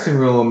his dressing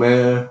room,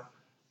 man.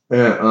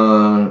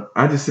 And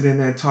I just sit in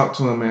there and talk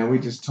to him, man. We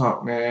just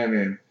talk, man,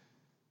 and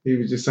he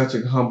was just such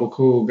a humble,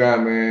 cool guy,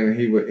 man. And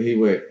he would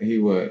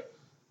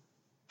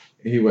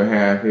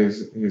have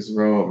his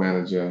road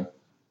manager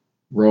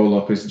roll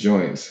up his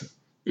joints,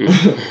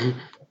 and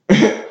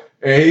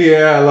he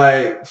had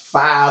like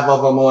 5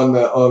 of them on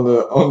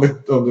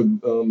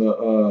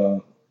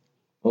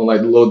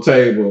like the little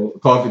table,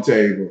 coffee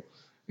table,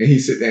 and he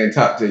sit there and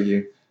talk to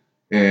you,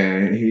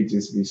 and he'd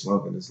just be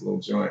smoking this little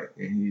joint,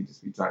 and he'd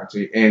just be talking to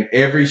you. And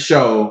every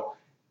show,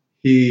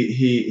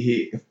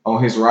 he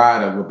on his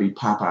rider would be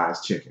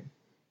Popeye's chicken.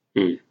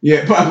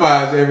 Yeah,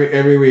 Popeye's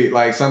every week.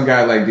 Like some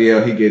guy like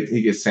DL,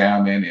 he gets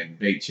salmon and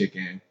baked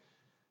chicken,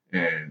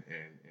 and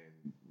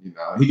you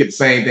know, he gets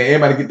the same thing.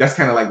 Everybody that's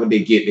kind of like what they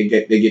get. They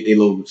get their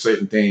little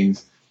certain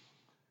things.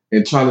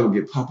 And Charlie would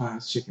get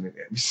Popeye's chicken in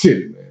every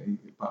city, man.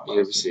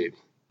 Every city.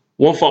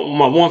 My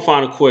one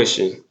final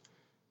question: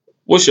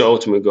 what's your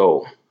ultimate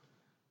goal?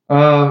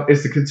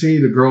 It's to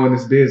continue to grow in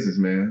this business,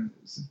 man.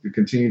 It's to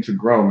continue to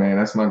grow, man.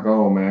 That's my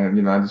goal, man.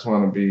 I just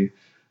want to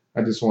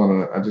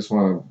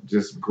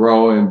just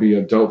grow and be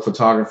a dope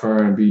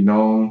photographer and be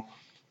known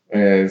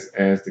as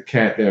the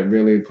cat that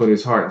really put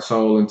his heart and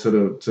soul into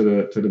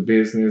the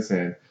business.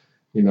 And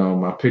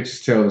my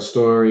pictures tell the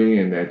story,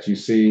 and that you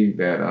see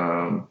that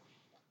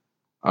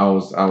I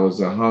was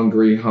a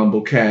hungry,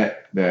 humble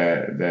cat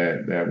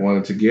that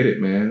wanted to get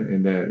it, man,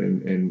 and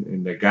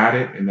that got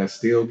it, and that's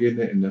still getting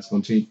it, and that's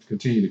going to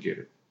continue to get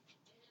it.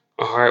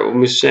 All right, well,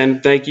 Mr.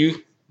 Shannon, thank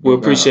you. We No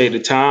appreciate doubt.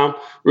 the time.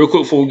 Real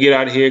quick before we get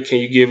out of here, can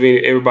you give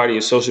everybody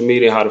your social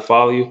media and how to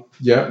follow you?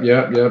 Yep.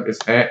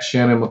 It's at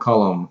Shannon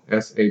McCollum.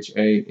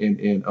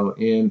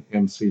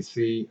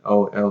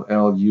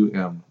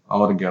 SHANNONMCCOLLUM.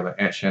 All together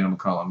at Shannon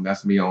McCollum.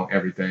 That's me on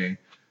everything.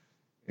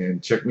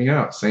 And check me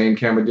out. Same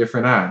camera,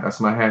 different eye. That's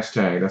my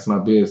hashtag. That's my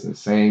business.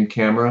 Same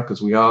camera,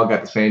 because we all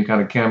got the same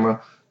kind of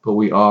camera, but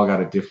we all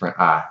got a different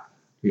eye.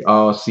 We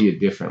all see it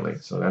differently.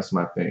 So that's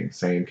my thing.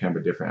 Same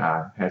camera, different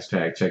eye.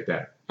 Hashtag, check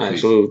that. Please.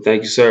 Absolutely.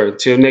 Thank you, sir.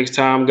 Until next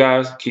time,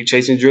 guys, keep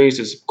chasing dreams.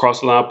 This is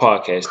Cross the Line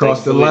Podcast.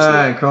 Cross the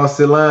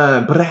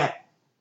line. Brat.